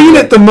you've together. seen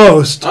it the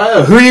most. I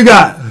have. Who you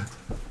got?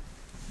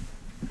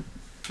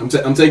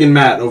 I'm taking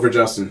Matt over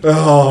Justin.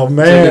 Oh Taking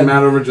man,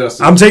 Matt over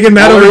Justin. I'm taking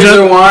Matt The over reason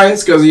Justin. why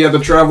is because he had to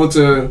travel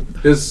to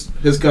his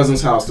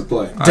cousin's house to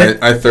play.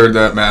 I third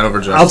that Matt over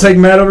Justin. I'll take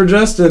Matt over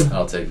Justin.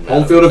 I'll take Matt.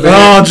 Home field Oh,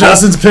 advantage.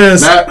 Justin's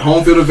pissed. Matt,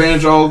 home field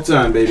advantage all the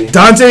time, baby.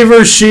 Dante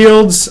versus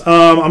Shields.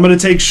 I'm going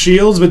to take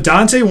Shields, but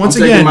Dante once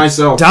I'm taking again.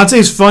 myself.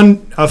 Dante's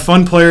a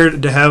fun player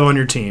to have on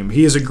your team.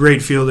 He is a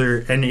great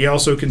fielder, and he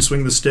also can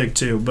swing the stick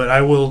too. But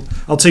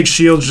I'll take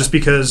Shields just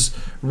because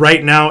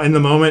right now in the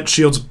moment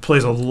Shields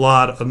plays a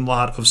lot of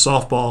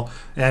softball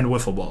and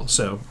wiffle ball.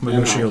 So I'm going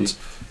to go Shields.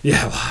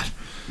 Yeah, a lot.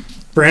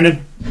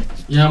 Brandon,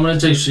 Yeah, I'm gonna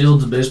take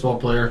Shields, a baseball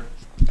player.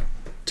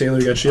 Taylor,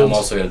 you got I'm Shields.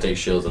 also gonna take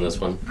Shields on this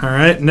one. All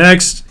right,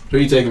 next Who are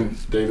you taking,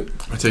 David?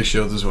 I take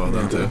Shields as well,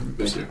 Dante.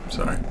 Thank you.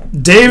 Sorry.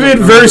 David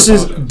No,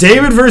 versus apologize.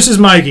 David versus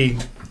Mikey.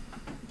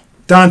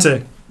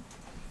 Dante,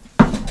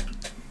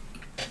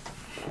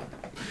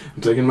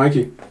 I'm taking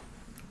Mikey.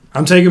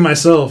 I'm taking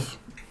myself.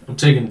 I'm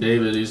taking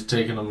David. He's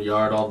taking him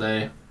yard all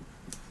day.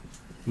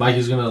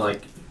 Mikey's gonna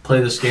play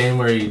this game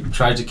where he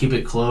tries to keep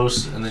it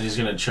close and then he's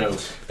gonna choke.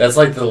 That's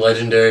like the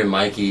legendary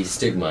Mikey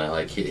stigma.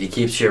 Like he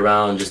keeps you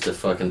around just to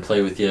fucking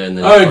play with you, and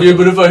then.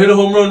 if I hit a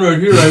home run right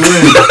here, I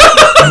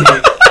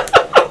win.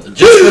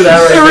 Just for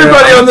that right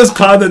Everybody there, on this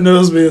pod that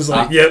knows me is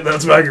like, yep,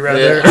 that's Mikey right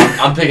there.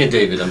 I'm picking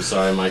David. I'm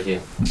sorry, Mikey.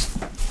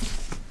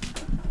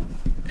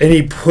 And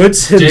he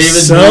puts David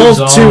himself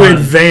moves to on.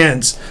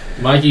 advance.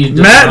 Mikey. does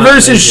Matt not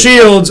versus take it.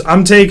 Shields.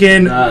 I'm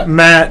taking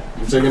Matt.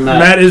 I'm taking Matt.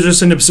 Matt is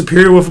just a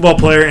superior wiffle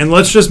player, and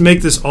let's just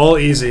make this all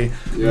easy.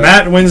 Yeah.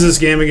 Matt wins this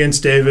game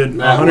against David,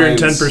 Matt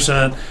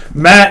 110%.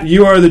 Matt,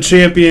 you are the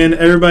champion.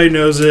 Everybody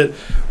knows it.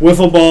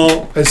 Wiffle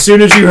ball. As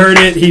soon as you heard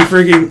it, he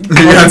freaking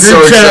got so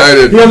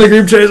excited. He on the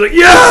group chat. He's like,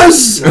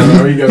 yes.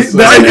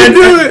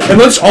 And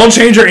let's all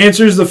change our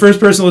answers. The first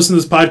person to listen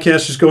to this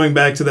podcast, just going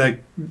back to that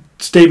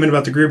statement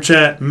about the group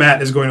chat,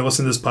 Matt is going to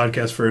listen to this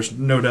podcast first,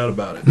 no doubt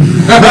about it. Knowing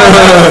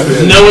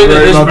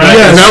that this bracket.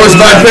 Yes. That was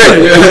my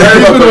pick.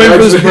 He's been waiting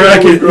for this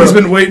bracket. He's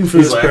been waiting for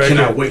this I bracket.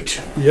 cannot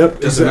wait.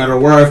 Yep. Doesn't matter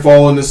where I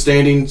fall in the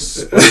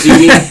standings or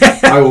seeding,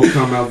 I will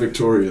come out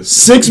victorious.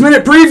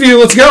 6-minute preview.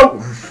 Let's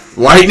go.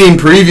 Lightning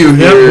preview Yep,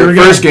 here here. we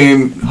go. First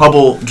game,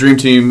 Hubble, Dream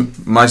Team,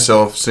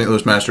 myself, St.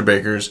 Louis Master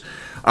Bakers.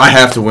 I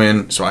have to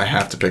win, so I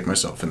have to pick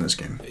myself in this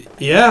game.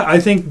 Yeah, I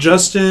think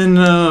Justin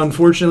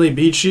unfortunately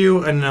beat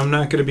you, and I'm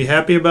not going to be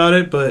happy about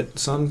it.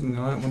 But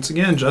once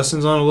again,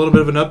 Justin's on a little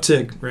bit of an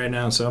uptick right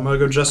now, so I'm going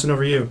to go Justin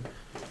over you.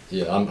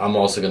 Yeah, I'm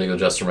also gonna go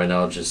Justin right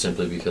now, just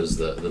simply because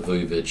the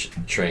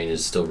Vujovic train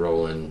is still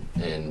rolling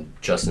and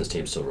Justin's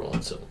team's still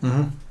rolling. So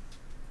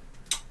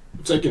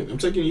I'm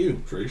taking you,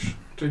 Trish. I'm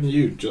taking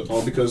you,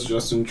 all because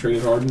Justin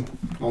traded Harden.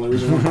 Only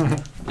reason why.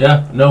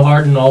 Yeah, no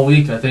Harden all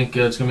week. I think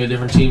it's gonna be a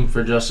different team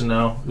for Justin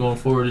now going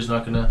forward. It's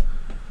not gonna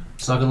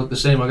look the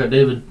same. I got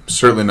David.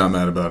 Certainly not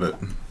mad about it.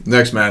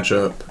 Next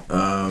matchup,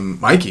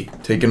 Mikey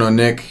taking on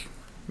Nick.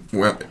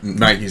 Well,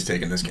 Mikey's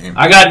taking this game.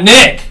 I got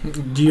Nick.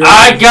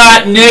 I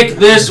got Nick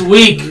this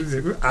week.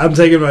 I'm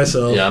taking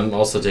myself. Yeah, I'm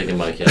also taking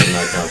Mikey. I'm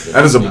not confident.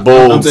 That is a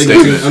bold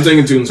statement. I'm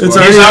taking Toon Squad.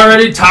 He's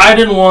already tied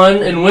in one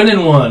and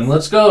winning one.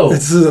 Let's go.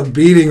 This is a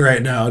beating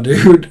right now,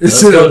 dude.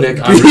 This Let's is go, a Nick.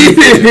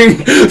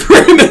 beating.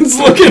 Brandon's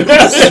looking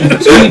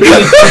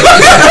at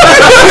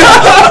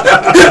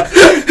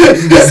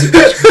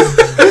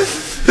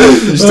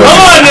Come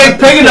on, Nick.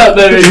 Pick it up,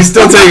 baby. He's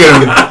still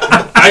taking him.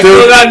 I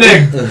still got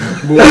Nick.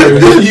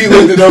 You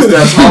looked at those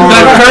stats hard.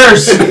 That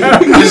curse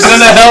is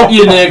gonna help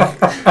you, Nick.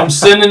 I'm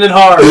sending it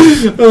hard.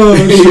 Oh,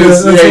 shit.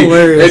 That's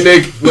hilarious.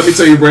 Hey, Nick, let me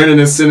tell you, Brandon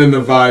is sending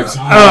the vibes.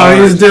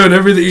 Oh, he's doing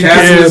everything he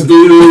can.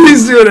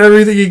 He's doing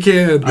everything he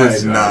can.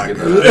 It's not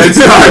good. It's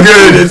not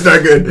good. It's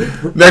not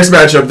good. Next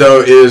matchup,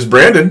 though, is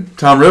Brandon.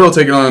 Tom Riddle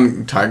taking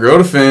on Ty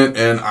Grodefant,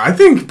 and I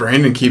think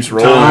Brandon keeps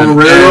rolling Tom and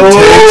Riddle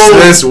takes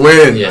this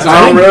win. Yeah.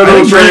 Tom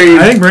Riddle trade.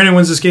 I think Brandon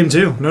wins this game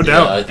too, no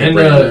doubt. Yeah, I think And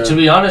Brandon- to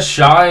be honest,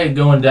 Shy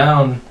going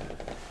down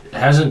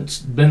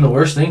hasn't been the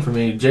worst thing for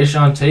me. Jay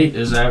Sean Tate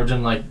is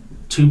averaging like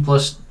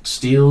 2+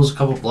 steals, a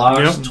couple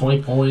blocks,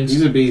 20 points.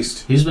 He's a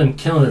beast. He's been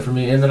killing it for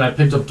me. And then I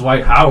picked up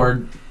Dwight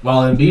Howard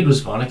while Embiid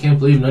was gone. I can't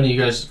believe none of you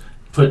guys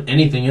put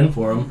anything in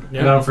for him. I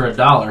got him for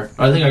 $1.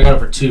 I think I got it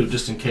for $2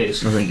 just in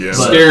case. I think, yeah.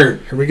 But-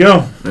 Scared. Here we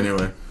go.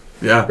 Anyway,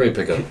 yeah, Great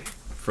pickup.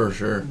 for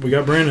sure. We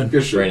got Brandon.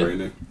 Good shit, Brandon.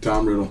 Brandon.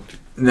 Tom Riddle.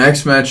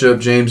 Next matchup,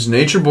 James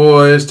Nature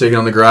Boys taking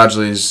on the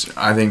Garageleys.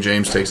 I think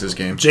James takes this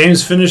game.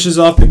 James finishes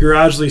off the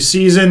Garage League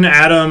season.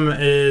 Adam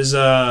is,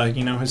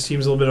 his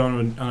team's a little bit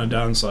on a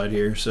downside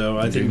here. So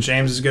I think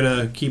James is going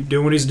to keep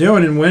doing what he's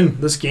doing and win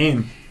this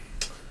game.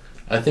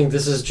 I think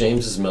this is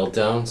James's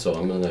meltdown, so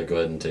I'm gonna go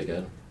ahead and take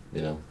it.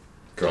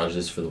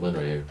 Garages for the win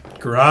right here.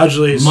 Garage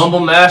Leagues.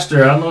 Mumble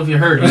Master, I don't know if you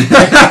heard. He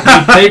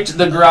picked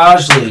the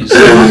Garage Leagues.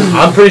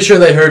 I'm pretty sure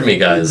they heard me,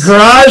 guys.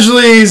 Garage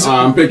Leagues.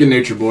 I'm picking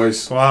Nature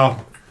Boys.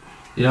 Wow.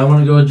 Yeah, I'm going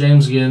to go with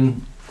James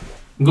again.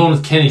 I'm going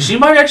with Kenny. She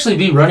might actually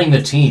be running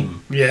the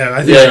team. Yeah,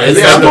 I think. Yeah, it's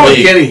I'm not the going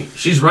league. Kenny.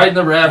 She's writing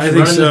the raps, I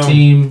running think the so.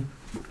 team.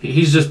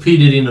 He's just P.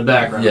 Diddy in the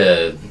background.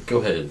 Yeah, go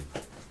ahead.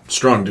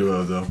 Strong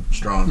duo, though.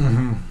 Strong.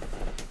 Mm-hmm.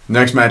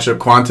 Next matchup,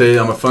 Quante,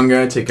 I'm a fun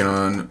guy, taking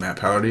on Matt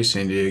Palardy,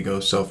 San Diego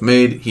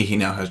self-made. He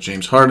now has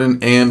James Harden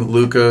and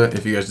Luka.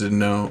 If you guys didn't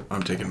know,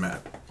 I'm taking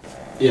Matt.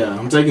 Yeah,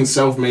 I'm taking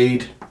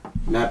self-made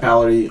Matt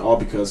Palardy, all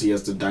because he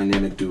has the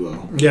dynamic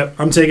duo. Yep,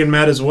 I'm taking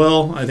Matt as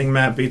well. I think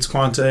Matt beats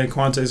Quante.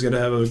 Quante's going to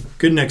have a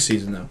good next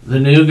season, though. The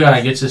new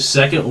guy gets his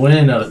second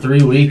win out of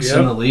 3 weeks Yep.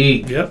 in the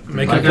league. Yep,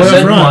 make Like a I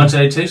said, run.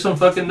 Monte, take some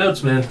fucking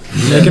notes, man.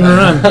 Making a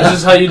run. This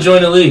is how you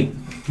join a league.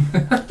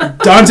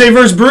 Dante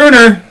versus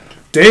Bruner.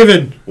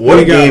 David, What do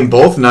a you got? game,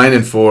 both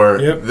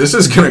 9-4. Yep. This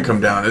is going to come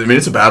down. I mean,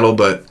 it's a battle,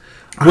 but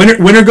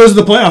Winner goes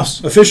to the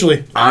playoffs,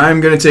 officially. I'm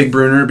going to take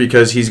Bruner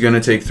because he's going to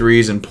take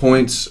threes and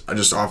points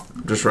just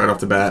right off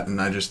the bat,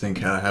 and I just think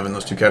having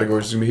those two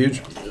categories is going to be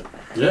huge.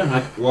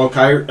 Yeah,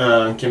 Kyrie,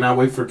 cannot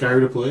wait for Kyrie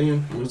to play,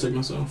 and I'm going to take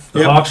myself. The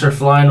Yep. Hawks are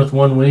flying with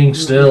one wing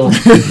still.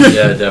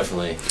 Yeah,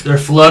 definitely. They're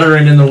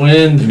fluttering in the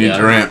wind. You need Yeah.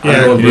 Durant.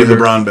 Yeah. You need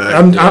LeBron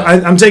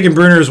back. I'm taking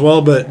Bruner as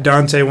well, but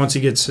Dante, once he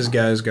gets his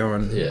guys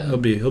going, Yeah. he'll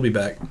be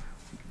back.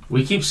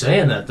 We keep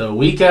saying that though,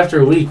 week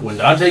after week. When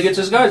Dante gets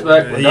his guys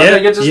back, when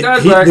Dante gets his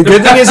guys back. The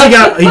good thing is he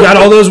got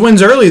all those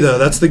wins early though.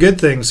 That's the good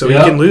thing. So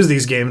Yep. he can lose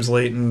these games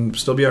late and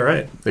still be all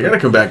right. They got to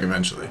come back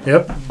eventually.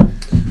 Yep.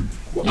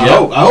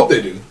 Well, I hope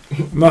they do.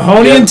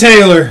 Mahoney and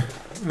Taylor.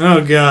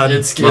 Oh God.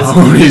 It's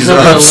Mahoney's a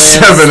up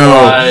 7-0.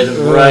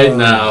 landslide right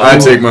now. I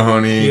take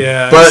Mahoney,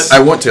 Yeah, but it's- I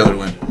want Taylor to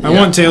win. I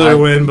want Taylor to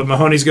win, but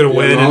Mahoney's going to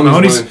win, and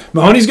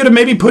Mahoney's going to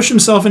maybe push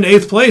himself into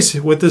 8th place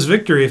with this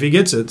victory if he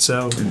gets it.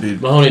 So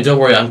Mahoney, don't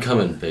worry, I'm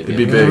coming, baby. It'd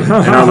be big. In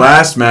our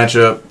last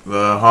matchup,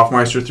 the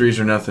Hoffmeister 3s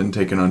or nothing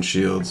taking on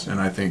Shields, and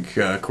I think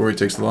Corey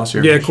takes the loss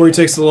here. yeah, Corey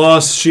takes the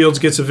loss. Shields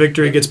gets a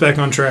victory, gets back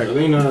on track.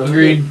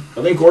 Agreed.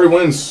 I think Corey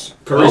wins.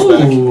 Curry's Oh,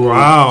 back.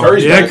 Wow.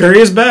 Curry's yeah, back. Curry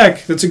is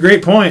back. That's a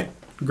great point.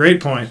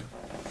 Great point.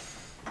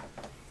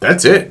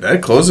 That's it.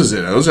 That closes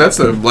it. That's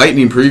the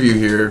lightning preview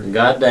here.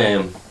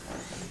 Goddamn.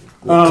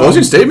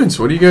 Closing statements.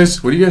 What do you guys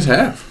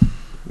have?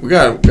 We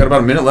got about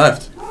a minute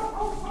left.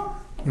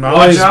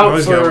 Watch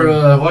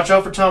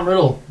out for Tom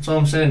Riddle. That's all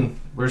I'm saying.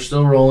 We're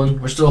still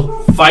rolling. We're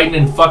still fighting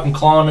and fucking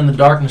clawing in the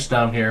darkness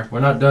down here. We're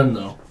not done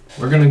though.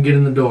 We're gonna get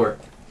in the door.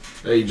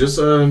 Hey, just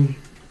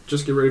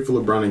get ready for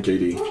LeBron and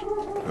KD.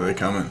 Are they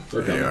coming?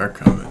 They're They coming. are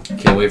coming.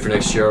 Can't wait for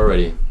next year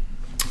already.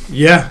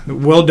 Yeah,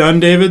 well done,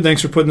 David.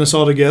 Thanks for putting this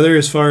all together.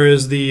 As far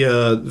as the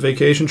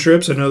vacation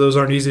trips, I know those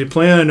aren't easy to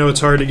plan. I know it's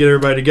hard to get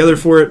everybody together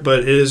for it, but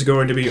it is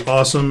going to be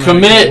awesome. I can't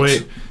Commit.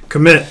 wait.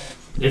 Commit.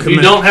 If Commit.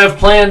 you don't have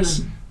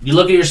plans, you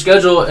look at your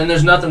schedule and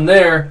there's nothing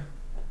there.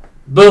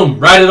 Boom,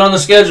 write it on the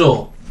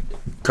schedule.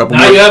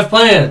 Now you have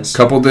plans.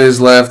 Couple days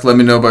left. Let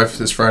me know by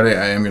this Friday.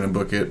 I am going to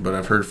book it, but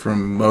I've heard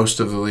from most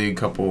of the league.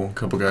 Couple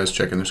guys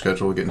checking their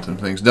schedule, getting some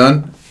things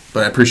done.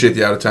 But I appreciate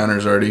the out of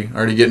towners already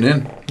getting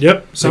in.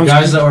 Yep. The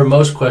guys that were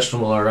most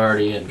questionable are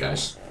already in,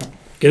 guys.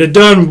 Get it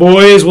done,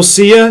 boys. We'll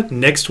see you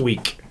next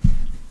week.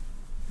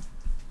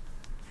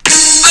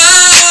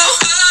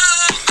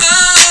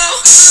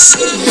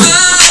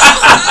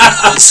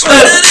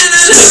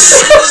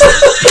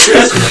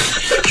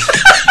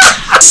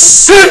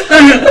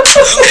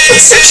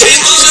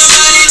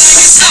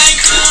 Okay,